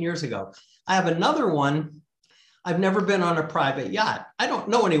 15 years ago. I have another one. I've never been on a private yacht. I don't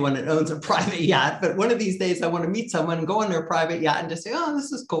know anyone that owns a private yacht, but one of these days I want to meet someone and go on their private yacht and just say, oh,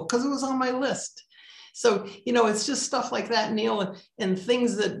 this is cool, because it was on my list. So, it's just stuff like that, Neil, and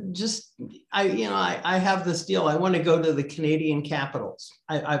things that just, I have this deal. I want to go to the Canadian capitals.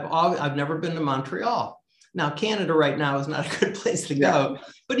 I've never been to Montreal. Now, Canada right now is not a good place to go,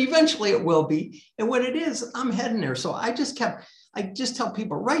 but eventually it will be. And when it is, I'm heading there. So I just tell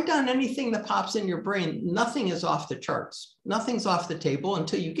people, write down anything that pops in your brain. Nothing is off the charts. Nothing's off the table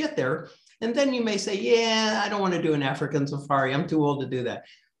until you get there. And then you may say, yeah, I don't want to do an African safari. I'm too old to do that.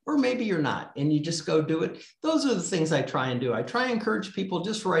 Or maybe you're not, and you just go do it. Those are the things I try and do. I try and encourage people,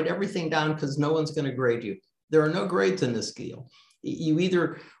 just write everything down, because no one's going to grade you. There are no grades in this deal. You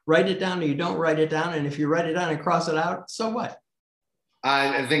either write it down or you don't write it down. And if you write it down and cross it out, so what?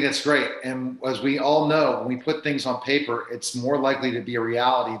 I think that's great. And as we all know, when we put things on paper, it's more likely to be a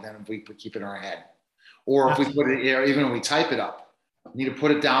reality than if we keep it in our head. Or if we put it, even when we type it up, you need to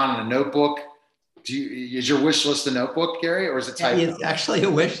put it down in a notebook. Is your wish list a notebook, Gary, or is it typed? It's actually a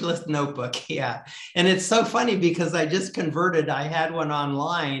wish list notebook. Yeah. And it's so funny because I just converted. I had one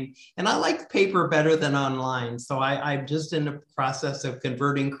online, and I like paper better than online. So I'm just in the process of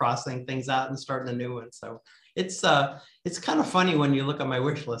converting, crossing things out and starting a new one. So it's kind of funny when you look at my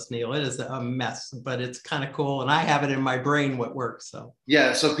wish list, Neil. It is a mess, but it's kind of cool. And I have it in my brain what works. So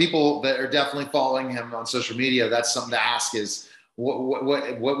yeah. So people that are definitely following him on social media, that's something to ask is,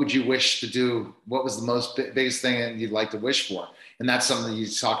 what would you wish to do? What was the biggest thing that you'd like to wish for? And that's something that you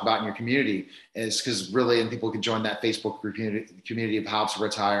talk about in your community, is because really, and people can join that Facebook community of How to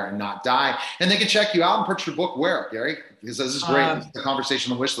Retire and Not Die. And they can check you out and purchase your book where, Gary? Because this is great. It's a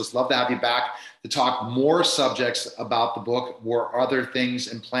conversation on the wish list. Love to have you back to talk more subjects about the book or other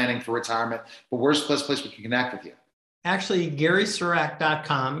things in planning for retirement. But where's the best place we can connect with you? Actually,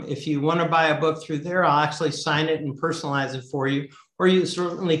 GarySirak.com. If you want to buy a book through there, I'll actually sign it and personalize it for you. Or you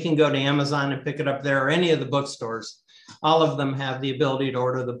certainly can go to Amazon and pick it up there, or any of the bookstores. All of them have the ability to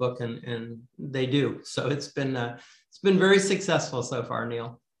order the book, and they do. So it's been very successful so far,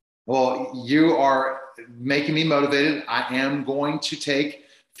 Neil. Well, you are making me motivated. I am going to take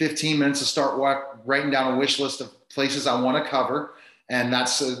 15 minutes to start writing down a wish list of places I want to cover. And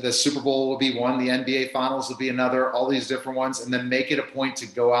that's the Super Bowl will be one, the NBA Finals will be another, all these different ones, and then make it a point to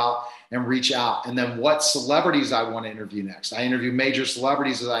go out and reach out. And then what celebrities I want to interview next. I interview major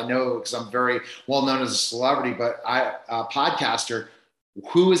celebrities that I know because I'm very well known as a celebrity, but a podcaster.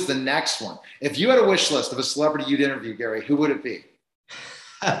 Who is the next one? If you had a wish list of a celebrity you'd interview, Gary, who would it be?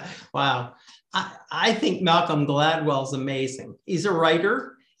 Wow. I think Malcolm Gladwell is amazing. He's a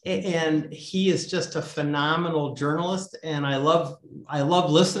writer. And he is just a phenomenal journalist, and I love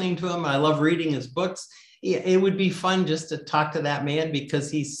listening to him. I love reading his books. It would be fun just to talk to that man because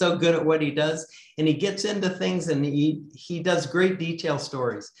he's so good at what he does, and he gets into things, and he does great detail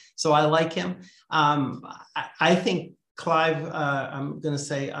stories. So I like him. I think Clive. I'm going to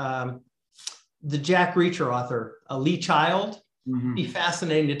say the Jack Reacher author, Lee Child. Mm-hmm. Be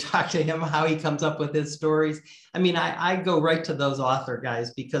fascinating to talk to him, how he comes up with his stories. I mean, I go right to those author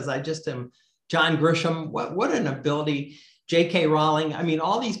guys because I just am. John Grisham, what an ability. J.K. Rowling. I mean,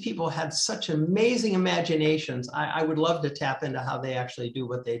 all these people had such amazing imaginations. I would love to tap into how they actually do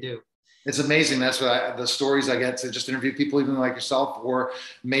what they do. It's amazing. That's what the stories I get to just interview people, even like yourself, or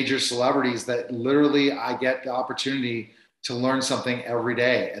major celebrities, that literally I get the opportunity to learn something every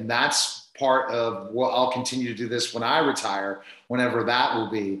day. And that's part of what I'll continue to do this when I retire, whenever that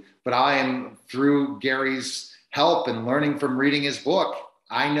will be. But I am, through Gary's help and learning from reading his book,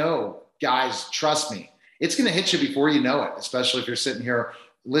 I know, guys, trust me, it's going to hit you before you know it, especially if you're sitting here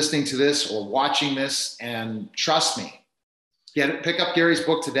listening to this or watching this. And trust me, pick up Gary's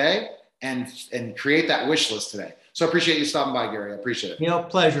book today and create that wish list today. So I appreciate you stopping by, Gary. I appreciate it. Neil,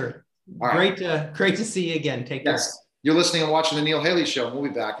 pleasure. Great to see you again. Take care. You're listening and watching the Neil Haley Show, and we'll be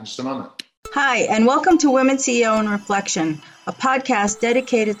back in just a moment. Hi, and welcome to Women CEO in Reflection, a podcast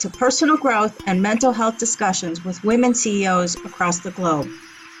dedicated to personal growth and mental health discussions with women CEOs across the globe.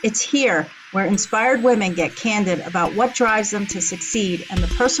 It's here where inspired women get candid about what drives them to succeed and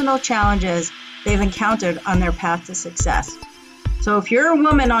the personal challenges they've encountered on their path to success. So if you're a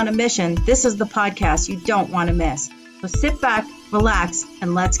woman on a mission, this is the podcast you don't want to miss. So sit back, relax,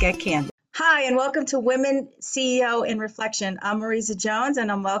 and let's get candid. Hi, and welcome to Women CEO in Reflection. I'm Marisa Jones,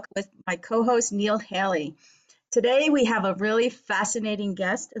 and I'm welcome with my co-host, Neil Haley. Today, we have a really fascinating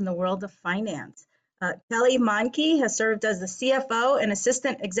guest in the world of finance. Kelly Meinke has served as the CFO and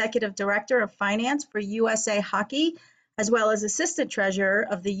Assistant Executive Director of Finance for USA Hockey, as well as Assistant Treasurer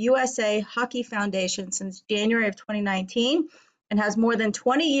of the USA Hockey Foundation since January of 2019, and has more than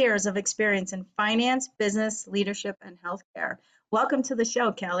 20 years of experience in finance, business, leadership, and healthcare. Welcome to the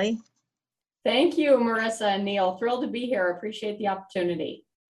show, Kelly. Thank you, Marissa and Neil. Thrilled to be here. Appreciate the opportunity.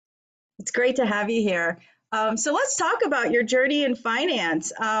 It's great to have you here. So let's talk about your journey in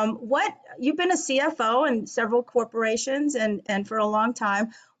finance. You've been a CFO in several corporations and for a long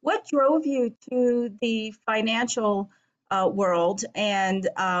time. What drove you to the financial world, and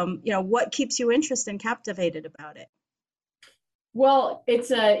what keeps you interested and captivated about it? Well,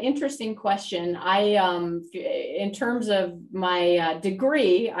 it's an interesting question. In terms of my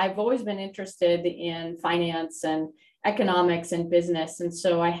degree, I've always been interested in finance and economics and business. And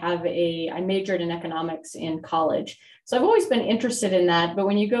so I majored in economics in college. So I've always been interested in that. But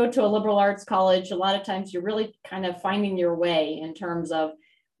when you go to a liberal arts college, a lot of times you're really kind of finding your way in terms of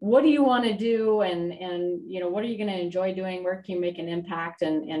what do you want to do, and what are you going to enjoy doing? Where can you make an impact,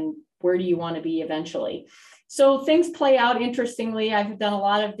 and where do you want to be eventually? So things play out interestingly. I've done a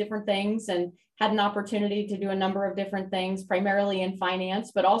lot of different things and had an opportunity to do a number of different things, primarily in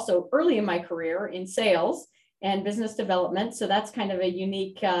finance, but also early in my career in sales and business development. So that's kind of a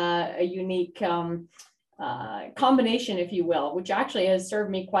unique combination, if you will, which actually has served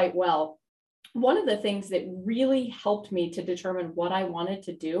me quite well. One of the things that really helped me to determine what I wanted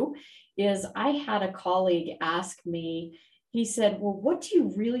to do is I had a colleague ask me, he said, well, what do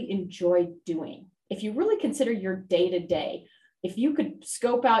you really enjoy doing? If you really consider your day-to-day, if you could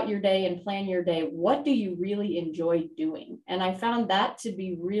scope out your day and plan your day, what do you really enjoy doing? And I found that to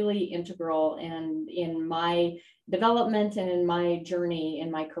be really integral in my development and in my journey in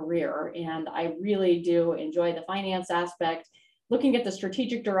my career. And I really do enjoy the finance aspect, looking at the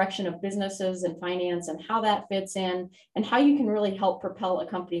strategic direction of businesses and finance and how that fits in and how you can really help propel a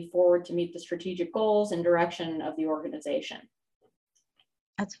company forward to meet the strategic goals and direction of the organization.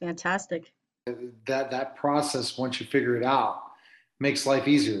 That's fantastic. That process, once you figure it out, makes life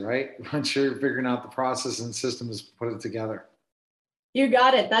easier, right? Once you're figuring out the process and systems, put it together. You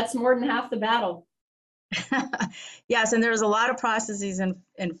got it. That's more than half the battle. Yes, and there's a lot of processes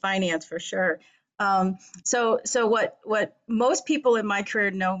in finance for sure. So what most people in my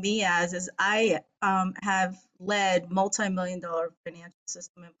career know me as is I have led multi-million-dollar financial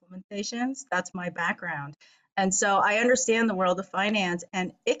system implementations. That's my background. And so I understand the world of finance,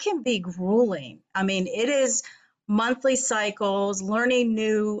 and it can be grueling. I mean, it is monthly cycles, learning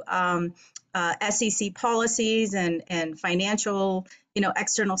new SEC policies and financial,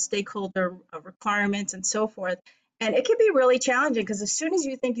 external stakeholder requirements and so forth. And it can be really challenging because as soon as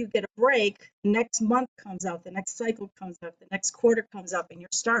you think you get a break, the next month comes up, the next cycle comes up, the next quarter comes up, and you're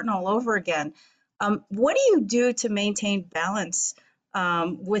starting all over again. What do you do to maintain balance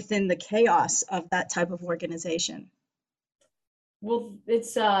within the chaos of that type of organization? Well,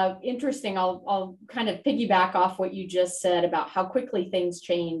 it's interesting. I'll kind of piggyback off what you just said about how quickly things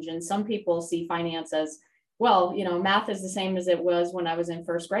change. And some people see finance as, well, math is the same as it was when I was in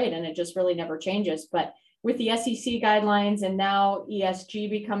first grade, and it just really never changes. But with the SEC guidelines and now ESG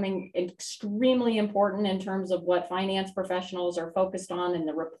becoming extremely important in terms of what finance professionals are focused on and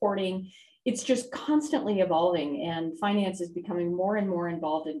the reporting, it's just constantly evolving, and finance is becoming more and more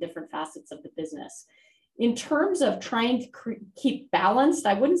involved in different facets of the business. In terms of trying to keep balanced,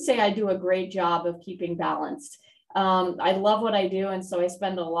 I wouldn't say I do a great job of keeping balanced. I love what I do, and so I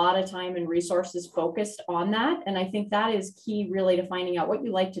spend a lot of time and resources focused on that. And I think that is key really to finding out what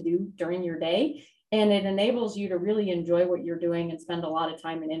you like to do during your day. And it enables you to really enjoy what you're doing and spend a lot of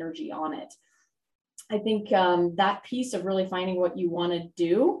time and energy on it. I think that piece of really finding what you want to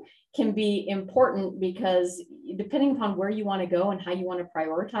do can be important because depending upon where you want to go and how you want to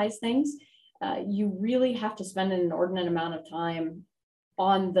prioritize things, you really have to spend an inordinate amount of time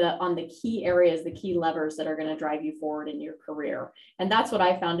on the key areas, the key levers that are going to drive you forward in your career. And that's what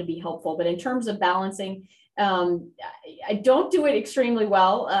I found to be helpful. But in terms of balancing, I don't do it extremely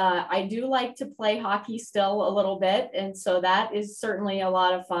well. I do like to play hockey still a little bit. And so that is certainly a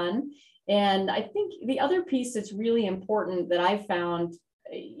lot of fun. And I think the other piece that's really important that I've found,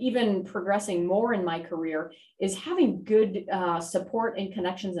 even progressing more in my career, is having good support and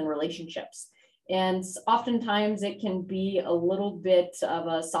connections and relationships. And oftentimes it can be a little bit of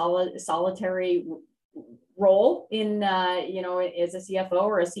a solitary role in, as a CFO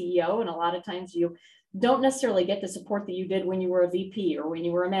or a CEO. And a lot of times you don't necessarily get the support that you did when you were a VP or when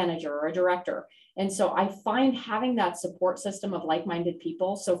you were a manager or a director. And so I find having that support system of like-minded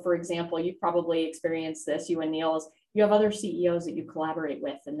people. So for example, you've probably experienced this, you and Neil, is you have other CEOs that you collaborate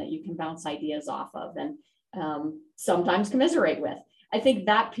with and that you can bounce ideas off of and sometimes commiserate with. I think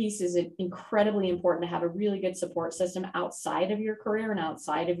that piece is incredibly important, to have a really good support system outside of your career and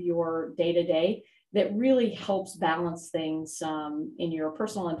outside of your day-to-day that really helps balance things in your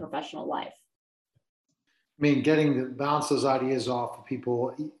personal and professional life. I mean, getting to bounce those ideas off of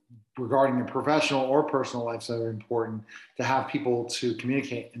people regarding your professional or personal life is so important, to have people to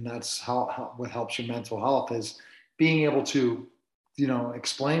communicate. And that's how what helps your mental health, is being able to,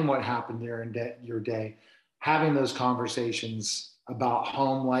 explain what happened there in your day, having those conversations about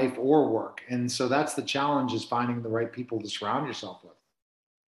home life or work. And so that's the challenge, is finding the right people to surround yourself with.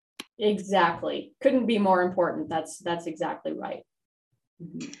 Exactly. Couldn't be more important. That's exactly right.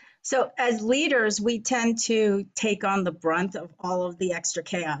 Mm-hmm. So as leaders, we tend to take on the brunt of all of the extra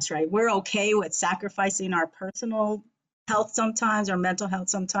chaos, right? We're okay with sacrificing our personal health sometimes, or mental health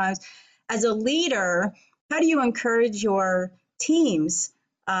sometimes. As a leader, how do you encourage your teams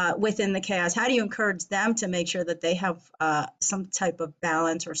within the chaos? How do you encourage them to make sure that they have some type of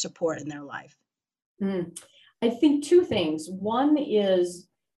balance or support in their life? I think two things. One is,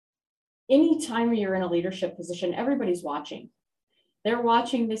 anytime you're in a leadership position, everybody's watching. They're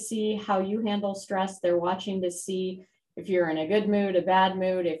watching to see how you handle stress. They're watching to see if you're in a good mood, a bad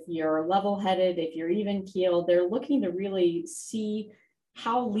mood, if you're level-headed, if you're even-keeled. They're looking to really see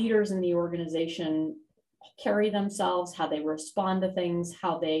how leaders in the organization carry themselves, how they respond to things,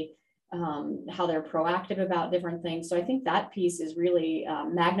 how they're proactive about different things. So I think that piece is really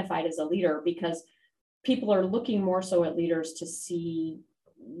magnified as a leader, because people are looking more so at leaders to see,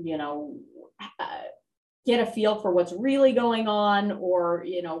 get a feel for what's really going on, or,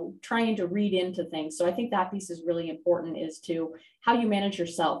 trying to read into things. So I think that piece is really important, is to how you manage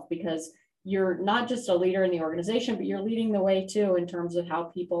yourself, because you're not just a leader in the organization, but you're leading the way too, in terms of how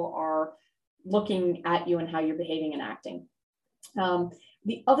people are looking at you and how you're behaving and acting.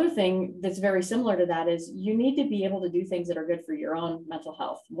 The other thing that's very similar to that is, you need to be able to do things that are good for your own mental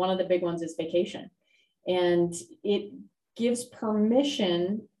health. One of the big ones is vacation. And it gives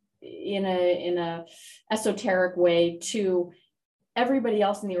permission in a esoteric way to everybody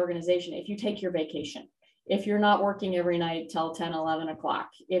else in the organization. If you take your vacation, if you're not working every night till 10, 11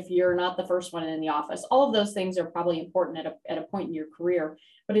 o'clock, if you're not the first one in the office, all of those things are probably important at a point in your career.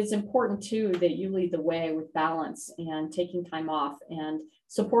 But it's important too that you lead the way with balance and taking time off and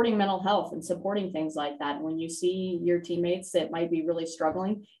supporting mental health and supporting things like that. When you see your teammates that might be really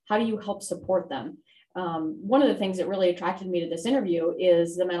struggling, how do you help support them? One of the things that really attracted me to this interview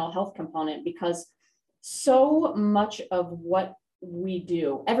is the mental health component, because so much of what we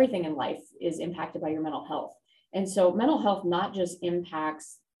do, everything in life, is impacted by your mental health. And so mental health not just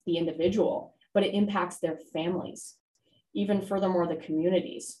impacts the individual, but it impacts their families, even furthermore, the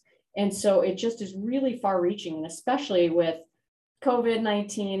communities. And so it just is really far reaching, and especially with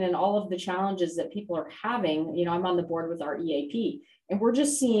COVID-19 and all of the challenges that people are having. I'm on the board with our EAP, and we're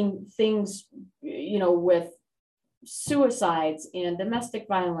just seeing things, with suicides and domestic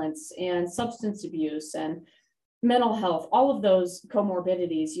violence and substance abuse and mental health, all of those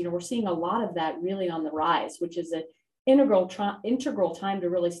comorbidities, we're seeing a lot of that really on the rise, which is an integral time to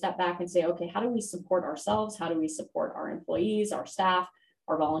really step back and say, okay, how do we support ourselves? How do we support our employees, our staff,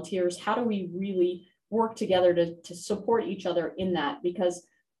 our volunteers? How do we really work together to support each other in that? Because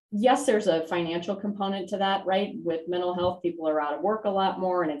yes, there's a financial component to that, right? With mental health, people are out of work a lot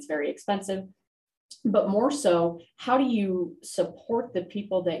more and it's very expensive. But more so, how do you support the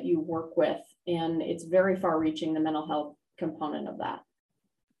people that you work with? And it's very far reaching, the mental health component of that.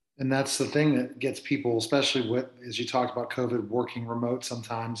 And that's the thing that gets people, especially with, as you talked about COVID, working remote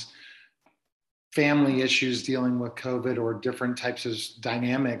sometimes, family issues dealing with COVID or different types of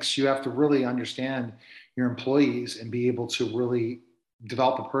dynamics. You have to really understand your employees and be able to really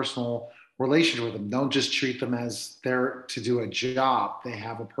develop a personal relationship with them. Don't just treat them as there to do a job. They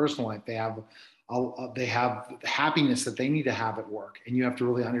have a personal life. They have happiness that they need to have at work. And you have to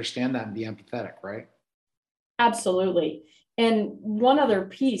really understand that and be empathetic, right? Absolutely. And one other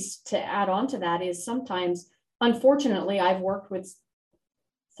piece to add on to that is, sometimes, unfortunately, I've worked with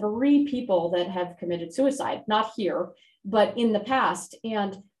 3 people that have committed suicide, not here, but in the past.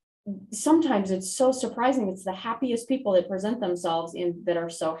 And sometimes it's so surprising. It's the happiest people that present themselves that are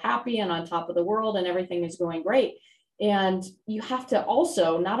so happy and on top of the world and everything is going great. And you have to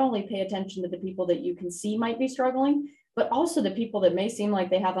also not only pay attention to the people that you can see might be struggling, but also the people that may seem like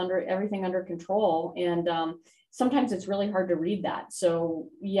they have everything under control. And sometimes it's really hard to read that. So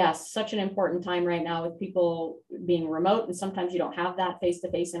yes, such an important time right now with people being remote, and sometimes you don't have that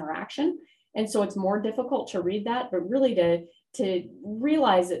face-to-face interaction. And so it's more difficult to read that, but really to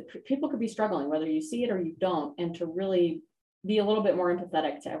realize that people could be struggling, whether you see it or you don't, and to really be a little bit more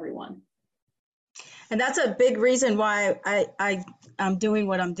empathetic to everyone. And that's a big reason why I'm doing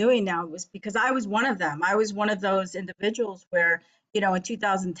what I'm doing now, was because I was one of them. I was one of those individuals where, in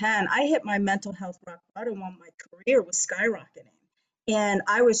 2010, I hit my mental health rock bottom while my career was skyrocketing. And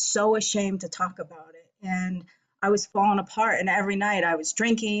I was so ashamed to talk about it. And I was falling apart. And every night I was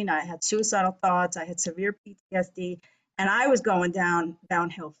drinking, I had suicidal thoughts, I had severe PTSD, and I was going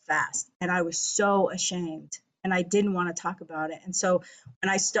downhill fast. And I was so ashamed, and I didn't want to talk about it. And so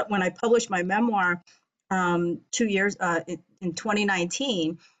when I published my memoir 2 years in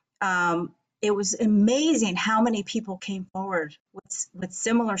 2019, it was amazing how many people came forward with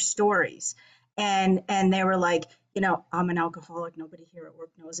similar stories, and they were like, I'm an alcoholic. Nobody here at work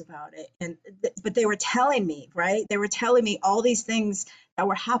knows about it, but they were telling me, right? They were telling me all these things that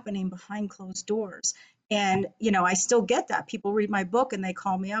were happening behind closed doors. And, I still get that. People read my book and they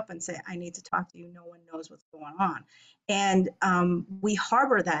call me up and say, I need to talk to you. No one knows what's going on. And we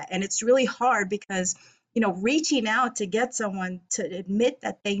harbor that. And it's really hard because, reaching out to get someone to admit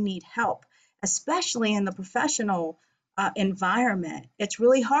that they need help, especially in the professional environment, it's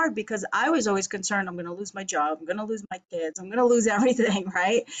really hard because I was always concerned, I'm going to lose my job, I'm going to lose my kids, I'm going to lose everything,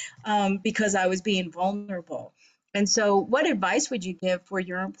 right? Because I was being vulnerable. And so what advice would you give for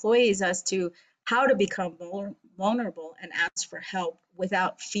your employees as to how to become vulnerable and ask for help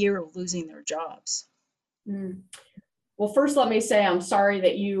without fear of losing their jobs? Well, first, let me say I'm sorry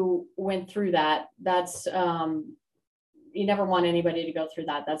that you went through that. That's you never want anybody to go through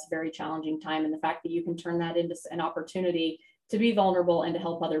that. That's a very challenging time. And the fact that you can turn that into an opportunity to be vulnerable and to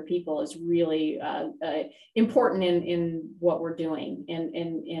help other people is really important in what we're doing.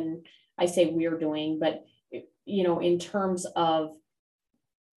 And I say we're doing, but in terms of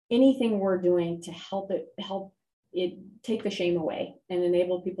anything we're doing to help it take the shame away and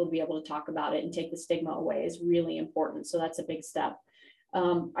enable people to be able to talk about it and take the stigma away is really important. So that's a big step.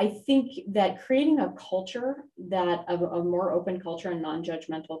 I think that creating a culture of a more open culture and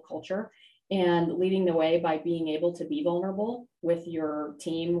non-judgmental culture, and leading the way by being able to be vulnerable with your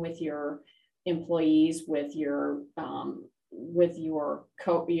team, with your employees, with your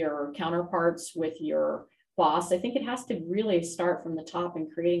counterparts, with your boss. I think it has to really start from the top in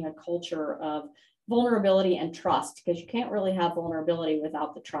creating a culture of vulnerability and trust, because you can't really have vulnerability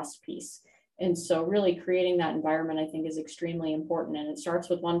without the trust piece. And so really creating that environment, I think, is extremely important. And it starts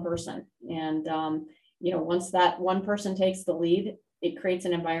with one person. And, once that one person takes the lead, it creates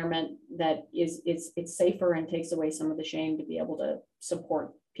an environment that it's safer and takes away some of the shame to be able to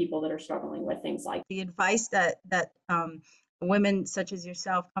support people that are struggling with things like the advice that women such as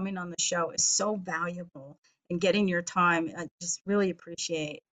yourself coming on the show is so valuable in getting your time. I just really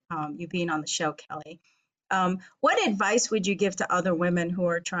appreciate you being on the show, Kelly. What advice would you give to other women who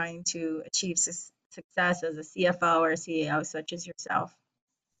are trying to achieve success as a CFO or CEO such as yourself?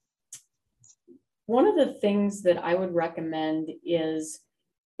 One of the things that I would recommend is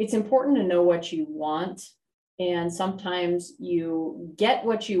it's important to know what you want. And sometimes you get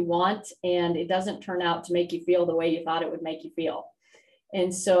what you want and it doesn't turn out to make you feel the way you thought it would make you feel.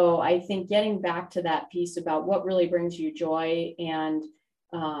 And so I think getting back to that piece about what really brings you joy, and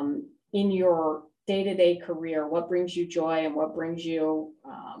in your day-to-day career, what brings you joy and what brings you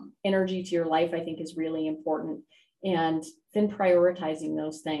energy to your life, I think is really important. And then prioritizing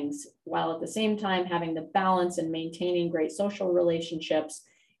those things while at the same time having the balance and maintaining great social relationships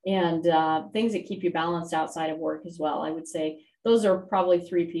and things that keep you balanced outside of work as well. I would say those are probably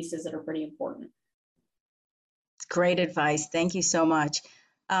three pieces that are pretty important. Great advice. Thank you so much.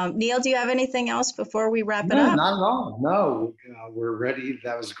 Neil, do you have anything else before we wrap it up? Not at all. No, we're ready.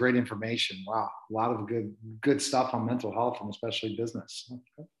 That was great information. Wow. A lot of good stuff on mental health and especially business.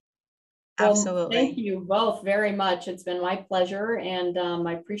 Okay. Absolutely. Well, thank you both very much. It's been my pleasure, and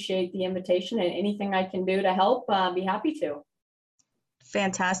I appreciate the invitation, and anything I can do to help, I'll be happy to.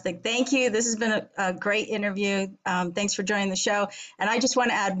 Fantastic. Thank you. This has been a great interview. Thanks for joining the show. And I just want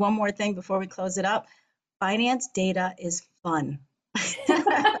to add one more thing before we close it up. Finance data is fun.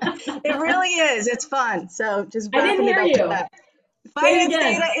 It really is. It's fun. So just wrapping it up with that. Finance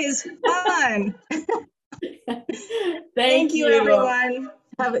data is fun. Thank you, everyone.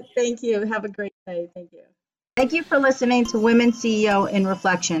 Thank you. Have a great day. Thank you. Thank you for listening to Women CEO in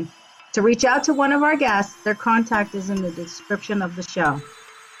Reflection. To reach out to one of our guests, their contact is in the description of the show.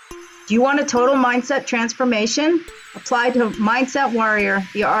 Do you want a total mindset transformation? Apply to Mindset Warrior,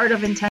 the art of intentional